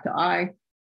and back to I.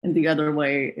 And the other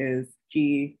way is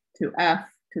G to F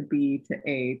to B to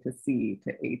A to C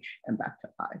to H and back to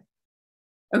I.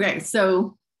 Okay,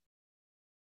 so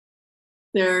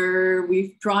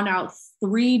we've drawn out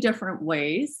 3 different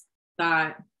ways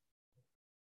that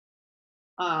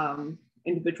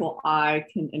individual I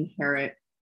can inherit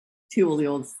 2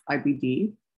 alleles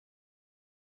IBD.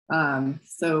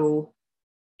 So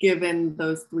given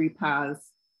those 3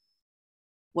 paths,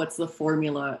 what's the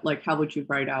formula? Like, how would you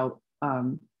write out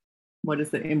what is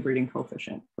the inbreeding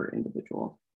coefficient for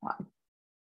individual I?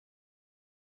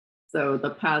 So the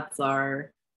paths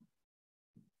are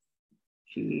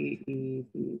G, E,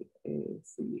 B, A,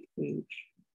 C, H.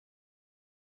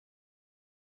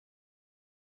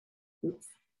 Oops.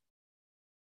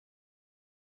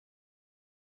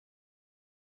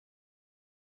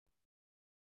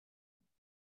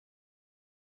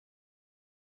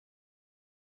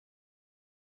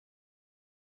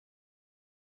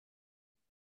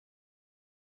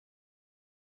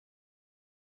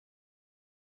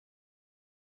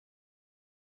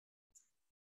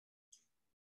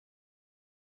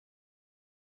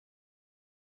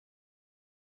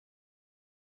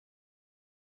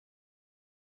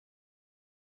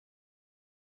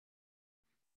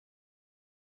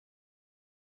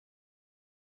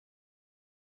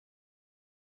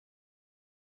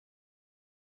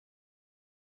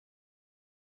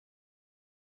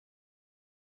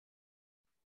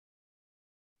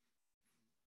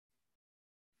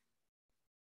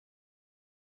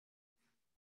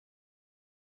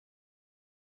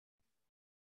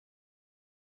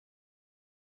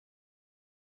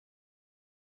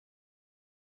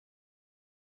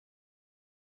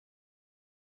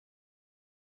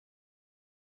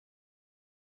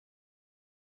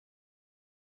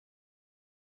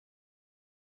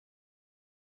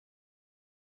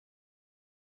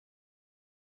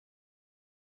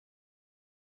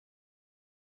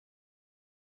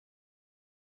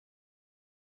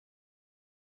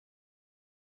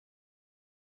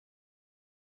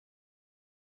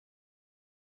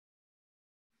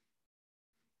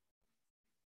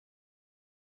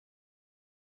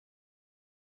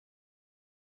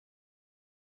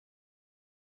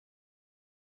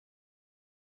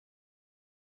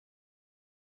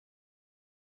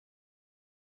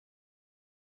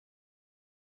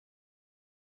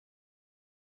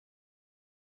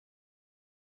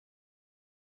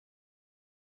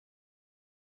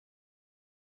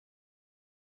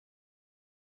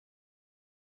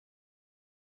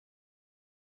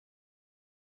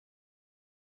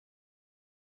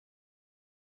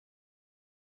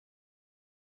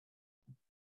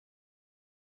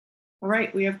 All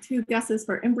right, we have 2 guesses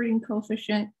for inbreeding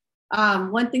coefficient.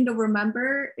 One thing to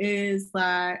remember is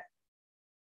that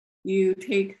you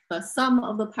take the sum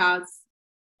of the paths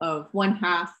of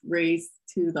 1/2 raised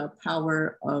to the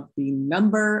power of the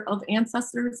number of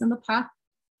ancestors in the path,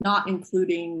 not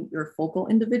including your focal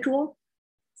individual.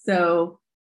 So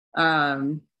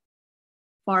Farhan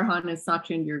and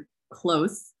Sachin, you're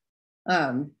close.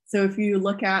 So if you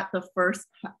look at the first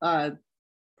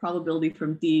probability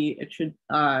from D, it should,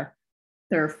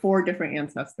 there are 4 different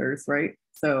ancestors, right?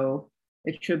 So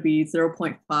it should be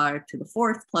 0.5 to the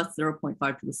 4th plus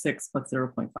 0.5 to the 6th plus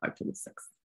 0.5 to the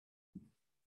 6th.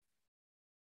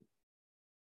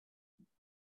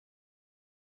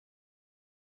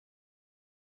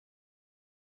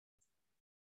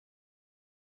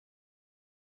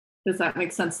 Does that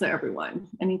make sense to everyone?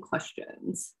 Any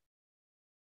questions?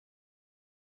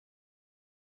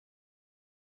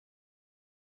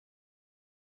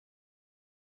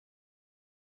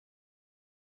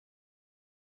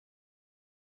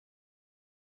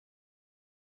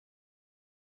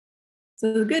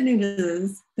 So the good news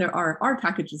is there are R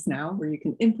packages now where you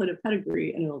can input a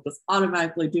pedigree and it'll just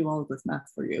automatically do all of this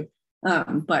math for you.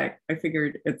 But I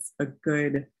figured it's a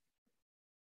good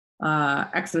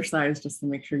exercise just to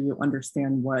make sure you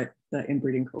understand what the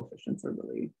inbreeding coefficients are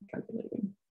really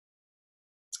calculating.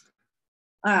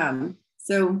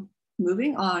 So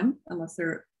moving on, unless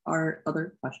there are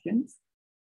other questions.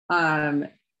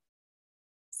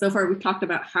 So far, we've talked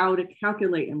about how to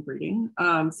calculate inbreeding.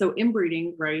 So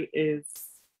inbreeding, right, is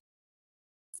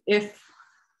if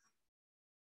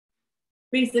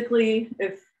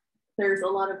there's a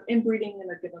lot of inbreeding in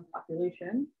a given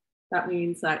population, that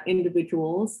means that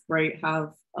individuals, right,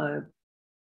 have a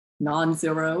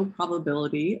non-zero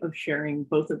probability of sharing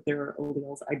both of their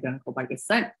alleles identical by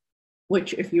descent,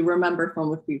 which, if you remember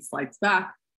from a few slides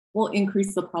back, will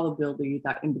increase the probability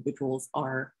that individuals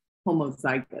are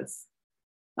homozygous.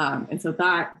 And so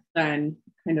that then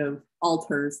kind of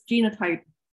alters genotype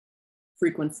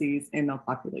frequencies in a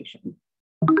population.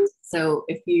 So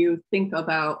if you think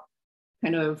about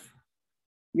kind of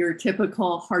your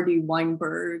typical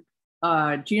Hardy-Weinberg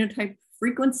genotype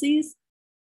frequencies,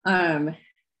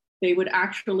 they would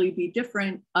actually be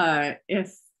different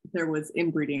if there was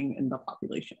inbreeding in the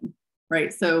population,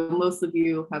 right? So most of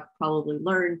you have probably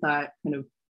learned that kind of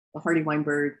the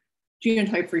Hardy-Weinberg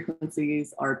genotype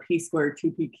frequencies are p squared,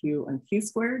 2pq, and q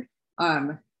squared.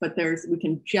 But we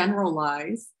can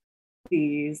generalize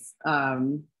these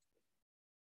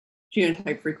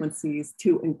genotype frequencies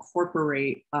to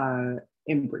incorporate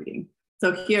inbreeding.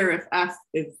 So here, if F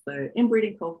is the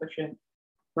inbreeding coefficient,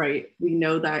 right, we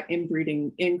know that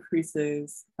inbreeding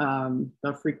increases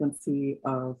the frequency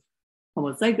of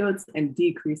homozygotes and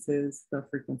decreases the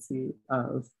frequency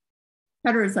of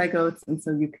heterozygotes. And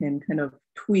so you can kind of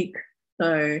tweak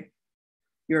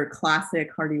your classic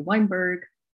Hardy-Weinberg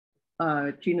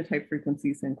genotype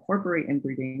frequencies and incorporate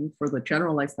inbreeding for the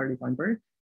generalized Hardy-Weinberg.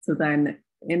 So then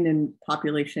in a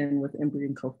population with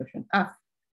inbreeding coefficient F,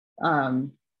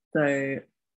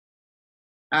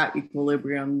 at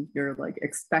equilibrium, your like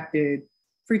expected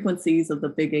frequencies of the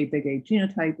big A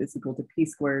genotype is equal to P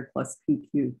squared plus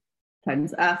PQ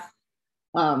times F.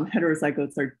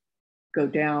 Heterozygotes go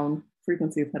down.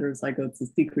 Frequency of heterozygotes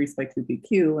is decreased by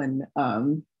 2PQ,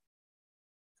 and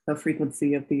the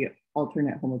frequency of the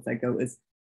alternate homozygote is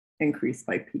increased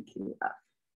by PQF.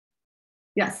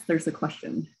 Yes, there's a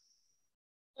question.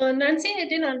 Nancy, I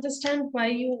didn't understand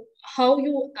how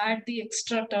you add the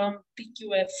extra term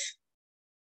PQF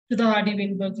to the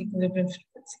Hardy-Weinberg equilibrium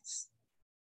frequencies.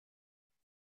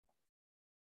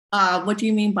 What do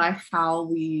you mean by how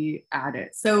we add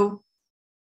it? So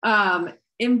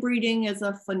inbreeding is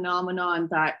a phenomenon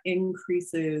that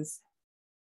increases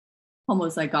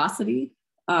homozygosity.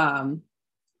 And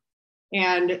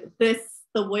the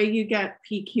way you get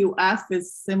PQF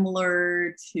is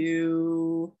similar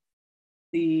to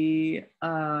the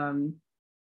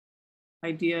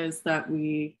ideas that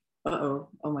we, oh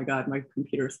my God, my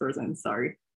computer's frozen,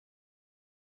 sorry.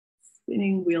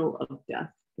 Spinning wheel of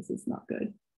death, this is not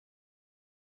good.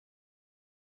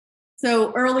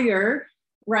 So earlier,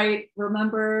 right,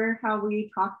 remember how we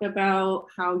talked about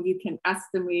how you can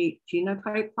estimate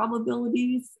genotype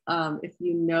probabilities if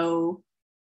you know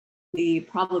the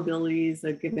probabilities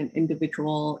a given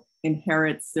individual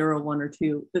inherits 0, 1, or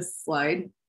 2, this slide,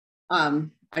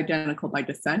 identical by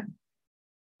descent.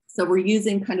 So we're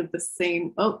using kind of the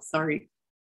same, oh, sorry.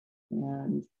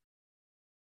 And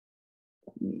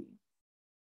let me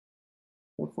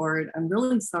go forward. I'm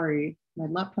really sorry, my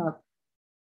laptop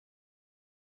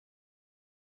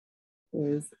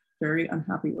is very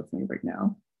unhappy with me right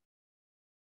now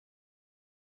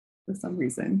for some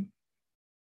reason.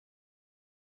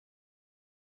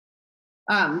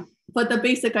 But the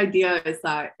basic idea is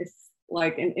that if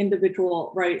like an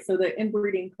individual, right, so the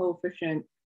inbreeding coefficient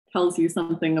tells you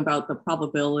something about the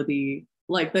probability,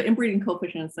 like the inbreeding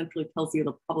coefficient essentially tells you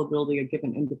the probability a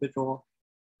given individual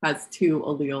has 2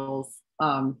 alleles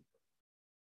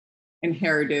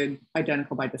inherited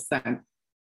identical by descent,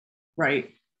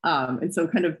 right? And so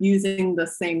kind of using the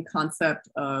same concept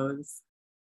of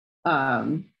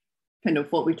kind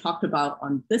of what we talked about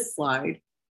on this slide,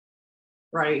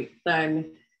 right?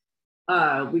 Then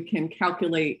we can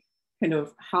calculate kind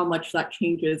of how much that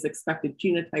changes expected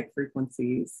genotype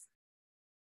frequencies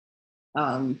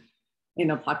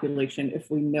in a population if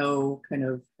we know kind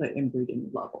of the inbreeding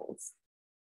levels.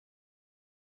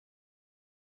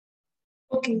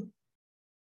 Okay.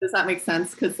 Does that make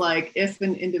sense? Because like if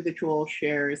an individual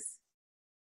shares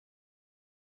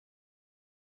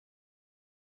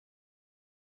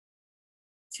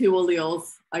two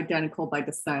alleles identical by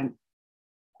descent,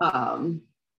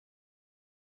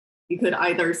 you could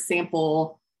either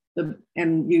sample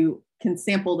and you can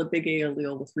sample the big A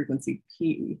allele with frequency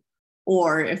P,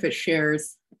 or if it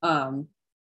shares yeah.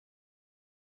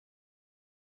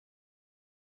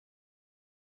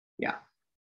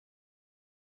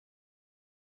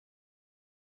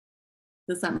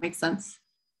 Does that make sense?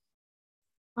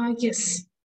 Yes.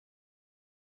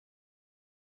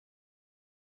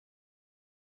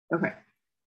 Okay.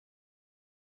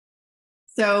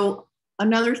 So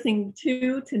another thing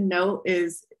too to note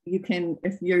is you can,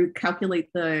 if you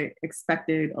calculate the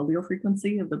expected allele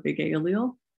frequency of the big A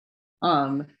allele,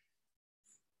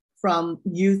 from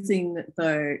using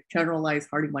the generalized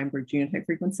Hardy-Weinberg genotype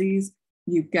frequencies,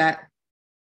 you get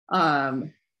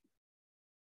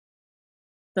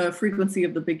the frequency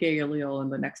of the big A allele in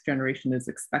the next generation is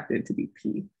expected to be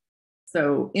P.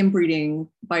 So inbreeding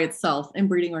by itself,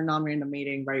 inbreeding or non-random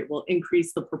mating, right, will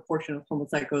increase the proportion of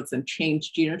homozygotes and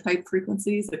change genotype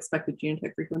frequencies, expected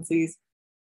genotype frequencies.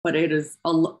 But it is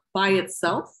by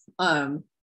itself,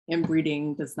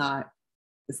 inbreeding is not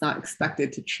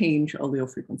expected to change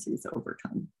allele frequencies over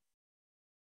time.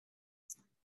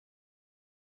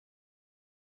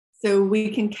 So we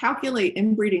can calculate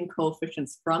inbreeding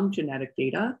coefficients from genetic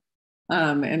data,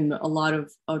 and a lot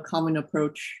of a common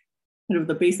approach, kind of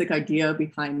the basic idea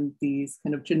behind these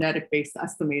kind of genetic-based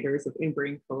estimators of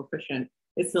inbreeding coefficient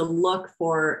is to look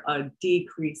for a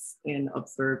decrease in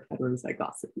observed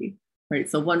heterozygosity, right?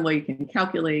 So one way you can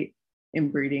calculate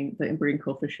inbreeding, the inbreeding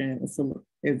coefficient is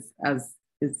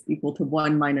equal to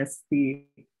 1 minus the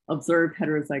observed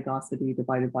heterozygosity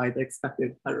divided by the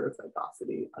expected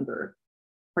heterozygosity under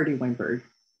Hardy-Weinberg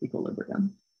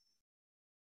equilibrium.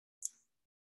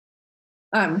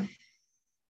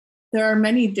 There are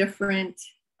many different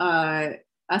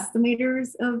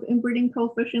estimators of inbreeding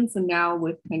coefficients, and now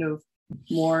with kind of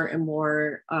more and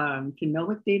more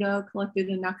genomic data collected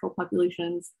in natural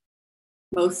populations,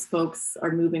 most folks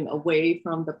are moving away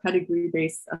from the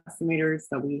pedigree-based estimators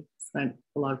that we spent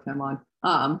a lot of time on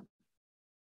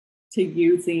to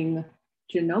using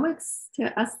genomics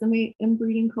to estimate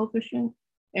inbreeding coefficient.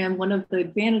 And one of the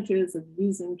advantages of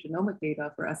using genomic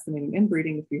data for estimating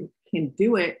inbreeding, if you can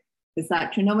do it, is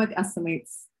that genomic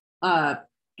estimates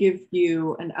give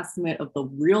you an estimate of the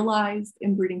realized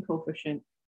inbreeding coefficient,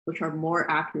 which are more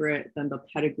accurate than the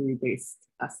pedigree-based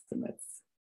estimates.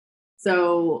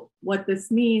 So what this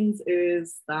means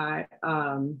is that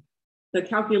the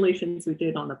calculations we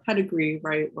did on the pedigree,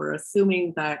 right, we're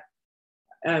assuming that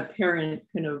a parent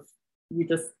kind of, you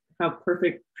just have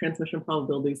perfect transmission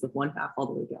probabilities of 1/2 all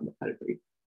the way down the pedigree.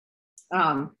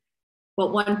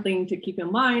 But one thing to keep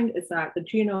in mind is that the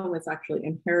genome is actually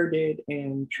inherited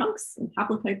in chunks and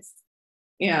haplotypes,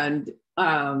 and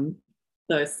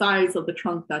the size of the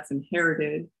chunk that's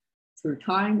inherited through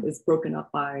time is broken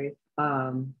up by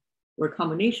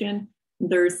recombination.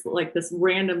 There's like this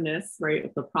randomness, right,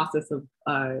 of the process of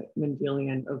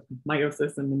Mendelian, of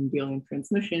meiosis and Mendelian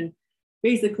transmission,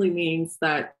 basically means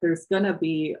that there's gonna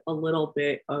be a little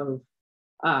bit of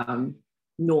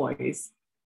noise,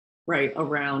 right,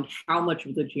 around how much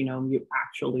of the genome you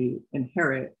actually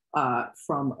inherit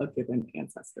from a given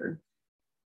ancestor.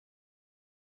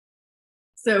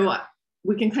 So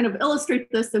we can kind of illustrate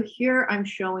this. So here I'm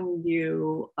showing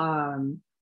you on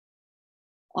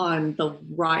the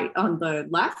right, on the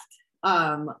left,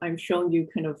 I'm showing you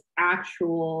kind of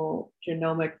actual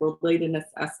genomic relatedness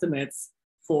estimates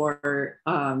for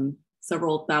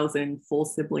several thousand full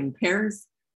sibling pairs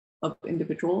of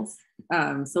individuals.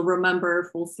 So remember,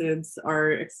 full sibs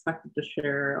are expected to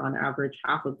share on average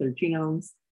half of their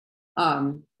genomes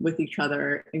with each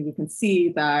other. And you can see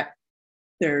that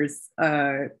there's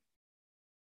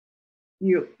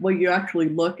you actually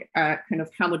look at kind of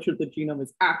how much of the genome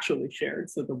is actually shared.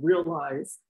 So the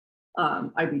realized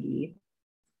IBD,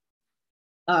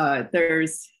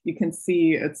 you can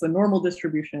see it's a normal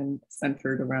distribution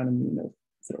centered around a mean of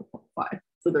 0.5.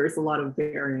 So there's a lot of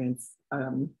variance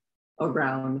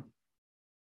around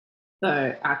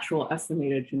the actual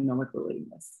estimated genomic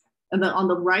relatedness. And then on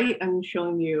the right, I'm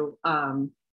showing you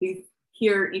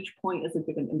here, each point is a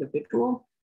given individual.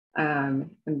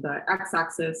 And the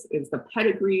x-axis is the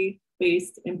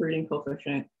pedigree-based inbreeding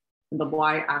coefficient, and the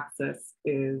y-axis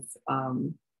is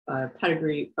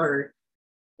pedigree or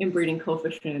inbreeding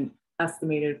coefficient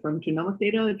estimated from genomic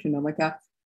data, genomic F.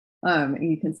 And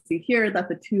you can see here that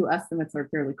the two estimates are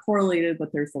fairly correlated,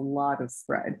 but there's a lot of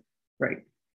spread, right?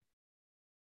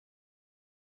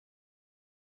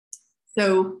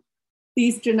 So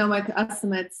these genomic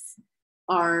estimates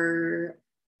are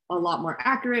a lot more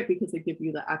accurate because they give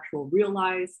you the actual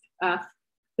realized F.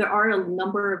 There are a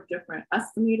number of different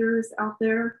estimators out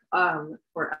there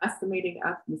for estimating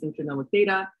F using genomic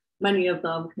data. Many of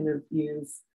them kind of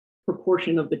use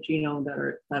proportion of the genome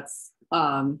that's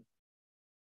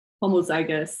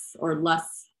homozygous or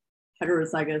less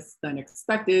heterozygous than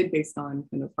expected based on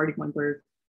kind of Hardy-Weinberg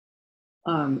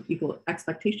equal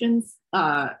expectations.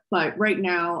 But right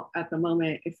now, at the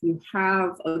moment, if you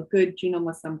have a good genome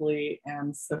assembly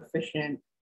and sufficient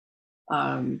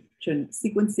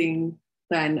sequencing,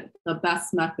 then the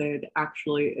best method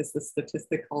actually is the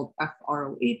statistic called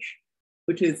FROH,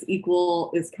 which is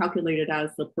calculated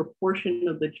as the proportion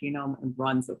of the genome and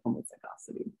runs of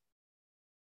homozygosity.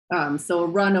 So a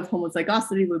run of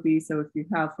homozygosity would be, so if you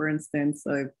have, for instance,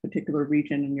 a particular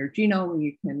region in your genome,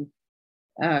 you can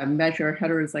measure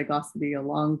heterozygosity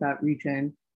along that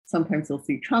region. Sometimes you'll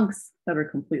see chunks that are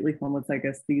completely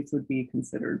homozygous. These would be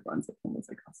considered runs of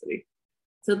homozygosity.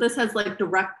 So this has like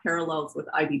direct parallels with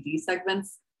IBD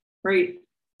segments, right?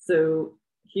 So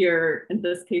here, in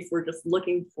this case, we're just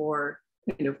looking for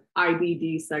kind of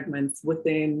IBD segments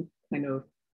within kind of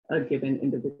a given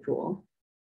individual.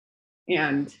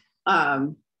 And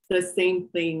the same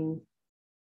thing,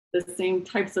 the same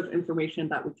types of information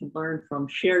that we can learn from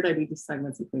shared IBD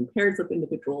segments between pairs of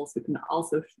individuals, we can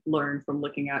also learn from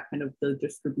looking at kind of the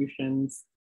distributions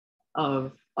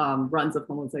of runs of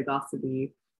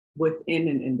homozygosity within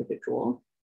an individual,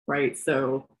 right?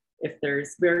 So if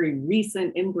there's very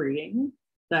recent inbreeding,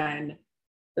 then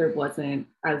there wasn't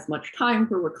as much time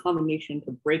for recombination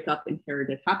to break up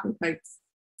inherited haplotypes.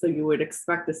 So you would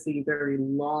expect to see very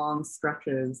long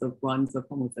stretches of runs of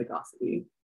homozygosity.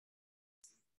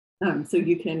 So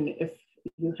you can, if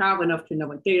you have enough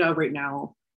genomic data right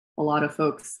now, a lot of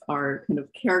folks are kind of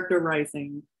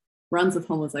characterizing runs of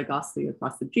homozygosity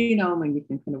across the genome, and you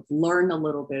can kind of learn a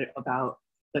little bit about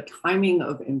the timing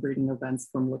of inbreeding events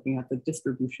from looking at the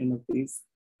distribution of these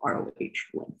ROH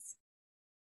lengths.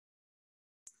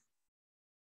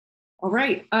 All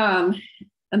right, and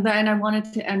then I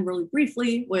wanted to end really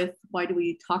briefly with why do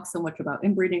we talk so much about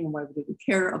inbreeding and why do we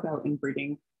care about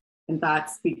inbreeding? And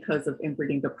that's because of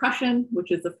inbreeding depression,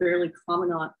 which is a fairly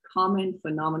common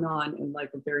phenomenon in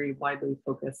like a very widely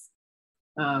focused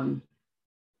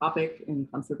topic in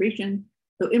conservation.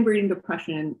 So inbreeding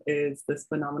depression is this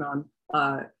phenomenon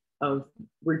of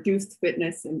reduced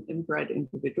fitness in inbred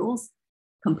individuals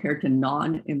compared to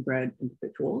non-inbred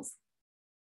individuals.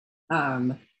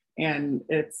 And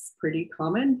it's pretty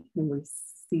common, and we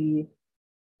see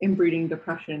inbreeding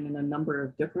depression in a number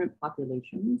of different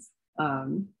populations.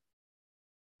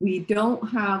 We don't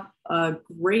have a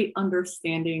great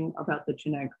understanding about the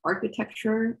genetic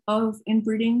architecture of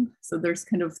inbreeding. So there's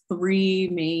kind of three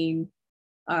main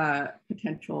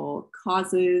potential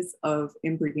causes of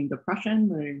inbreeding depression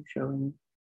that I'm showing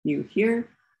you here.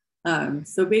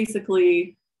 So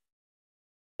basically,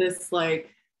 this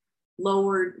like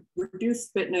lowered,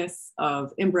 reduced fitness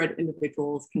of inbred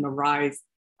individuals can arise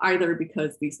either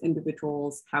because these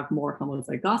individuals have more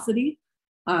homozygosity,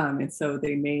 and so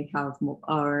they may have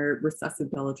more recessive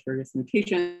deleterious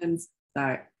mutations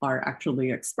that are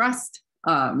actually expressed.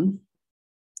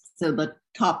 So the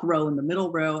top row and the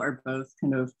middle row are both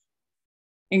kind of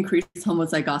increased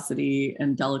homozygosity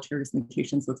and deleterious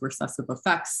mutations with recessive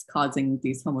effects, causing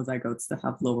these homozygotes to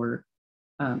have lower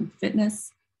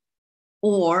fitness.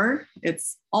 Or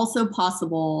it's also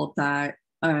possible that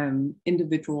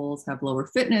individuals have lower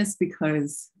fitness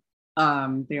because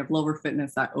they have lower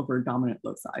fitness at over-dominant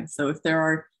loci. So if there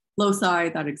are loci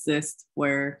that exist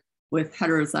where with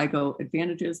heterozygote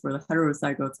advantages, where the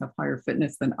heterozygotes have higher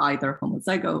fitness than either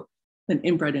homozygote, then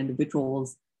inbred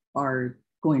individuals are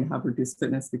going to have reduced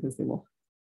fitness because they will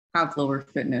have lower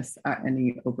fitness at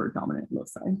any over-dominant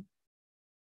loci.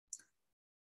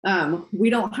 We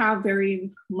don't have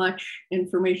very much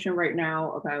information right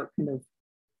now about kind of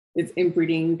is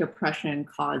inbreeding depression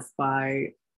caused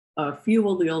by a few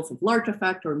alleles of large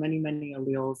effect or many, many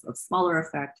alleles of smaller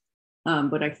effect.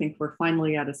 But I think we're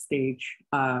finally at a stage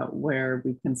where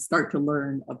we can start to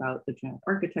learn about the genetic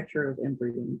architecture of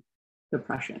inbreeding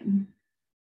depression,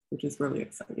 which is really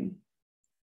exciting.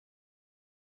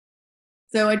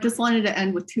 So I just wanted to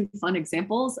end with two fun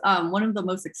examples. One of the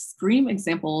most extreme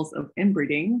examples of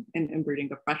inbreeding and inbreeding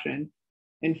depression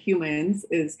in humans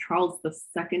is Charles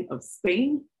II of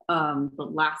Spain, the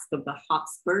last of the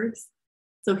Habsburgs.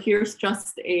 So here's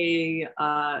just a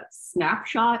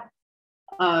snapshot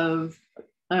of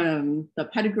the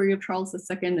pedigree of Charles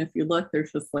II. If you look,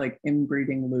 there's just like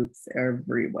inbreeding loops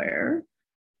everywhere.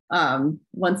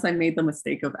 Once I made the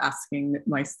mistake of asking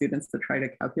my students to try to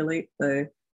calculate the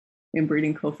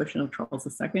inbreeding coefficient of Charles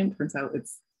II. Turns out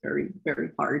it's very,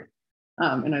 very hard.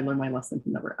 And I learned my lesson to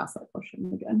never ask that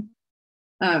question again.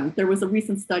 There was a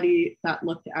recent study that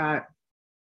looked at,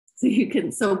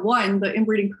 so one, the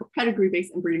inbreeding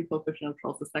pedigree-based inbreeding coefficient of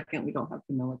Charles II, we don't have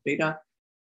genomic data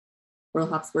for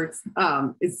the Habsburgs,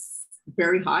 is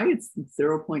very high, it's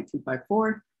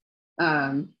 0.254.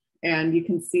 And you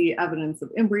can see evidence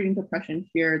of inbreeding depression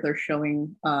here. They're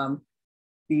showing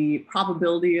the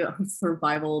probability of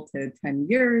survival to 10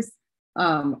 years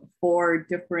for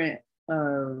different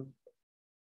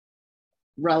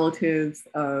relatives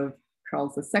of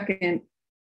Charles II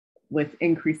with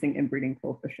increasing inbreeding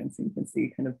coefficients. And you can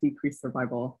see kind of decreased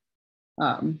survival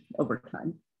over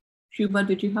time. Shubha,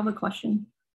 did you have a question?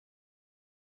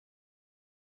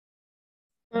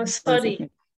 Sorry,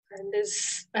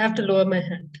 I have to lower my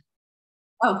hand.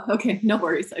 Oh, okay, no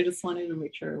worries. I just wanted to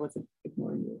make sure I wasn't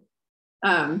ignoring you.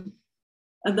 And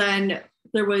then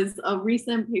there was a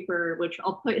recent paper, which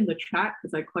I'll put in the chat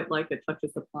because I quite like it,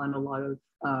 touches upon a lot of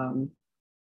kind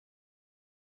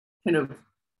of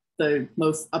the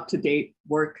most up-to-date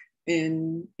work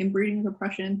in inbreeding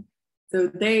depression. So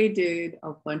they did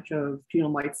a bunch of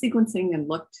genome-wide sequencing and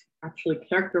actually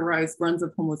characterized runs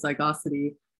of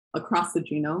homozygosity across the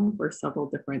genome for several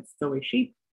different Stoay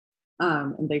sheep.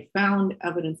 And they found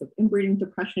evidence of inbreeding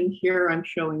depression. Here I'm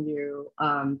showing you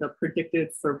the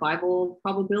predicted survival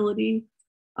probability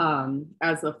on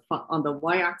the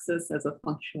y-axis as a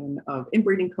function of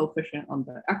inbreeding coefficient on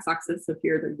the x-axis. So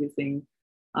here they're using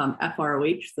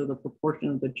FROH, so the proportion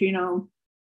of the genome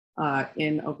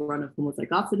in a run of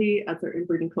homozygosity as their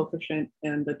inbreeding coefficient,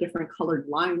 and the different colored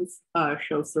lines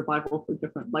show survival for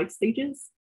different life stages.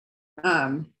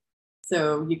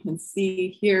 So you can see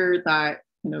here that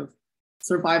kind of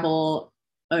survival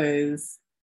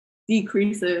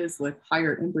decreases with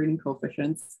higher inbreeding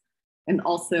coefficients, and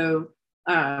also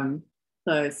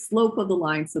the slope of the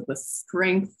line, so the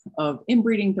strength of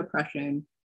inbreeding depression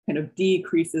kind of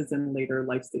decreases in later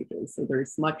life stages. So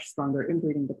there's much stronger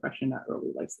inbreeding depression at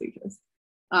early life stages.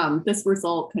 This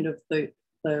result, kind of the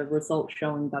result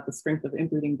showing that the strength of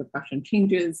inbreeding depression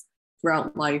changes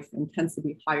throughout life and tends to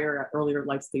be higher at earlier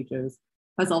life stages,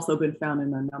 has also been found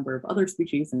in a number of other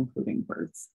species, including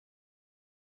birds.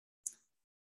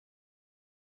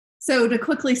 So to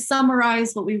quickly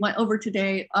summarize what we went over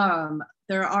today,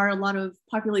 there are a lot of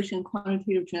population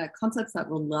quantitative genetic concepts that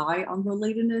rely on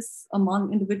relatedness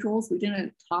among individuals. We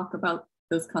didn't talk about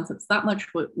those concepts that much,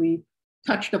 but we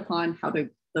touched upon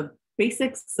the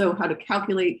basics, so how to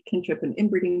calculate kinship and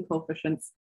inbreeding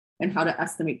coefficients, and how to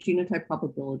estimate genotype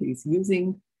probabilities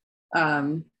using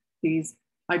these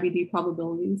IBD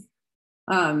probabilities.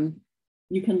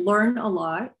 You can learn a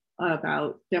lot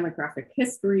about demographic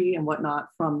history and whatnot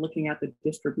from looking at the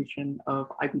distribution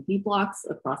of IBD blocks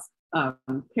across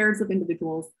pairs of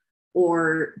individuals,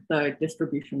 or the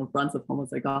distribution of runs of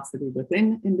homozygosity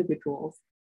within individuals.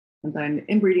 And then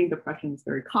inbreeding depression is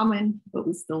very common, but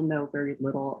we still know very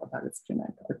little about its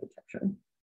genetic architecture.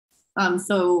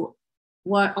 So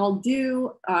what I'll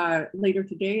do later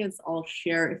today is I'll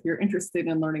share, if you're interested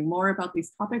in learning more about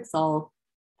these topics, I'll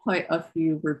put a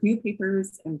few review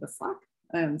papers in the Slack,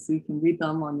 so you can read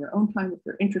them on your own time if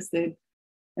you're interested.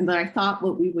 And then I thought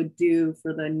what we would do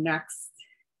for the next,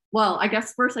 well, I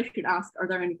guess first I should ask, are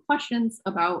there any questions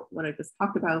about what I just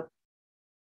talked about?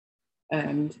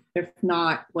 And if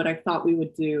not, what I thought we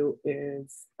would do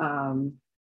is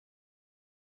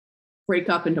break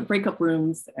up into breakup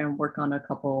rooms and work on a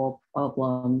couple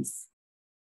problems,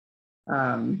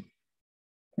 kind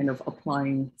of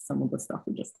applying some of the stuff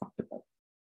we just talked about.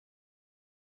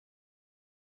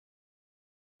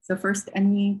 So first,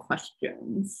 any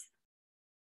questions?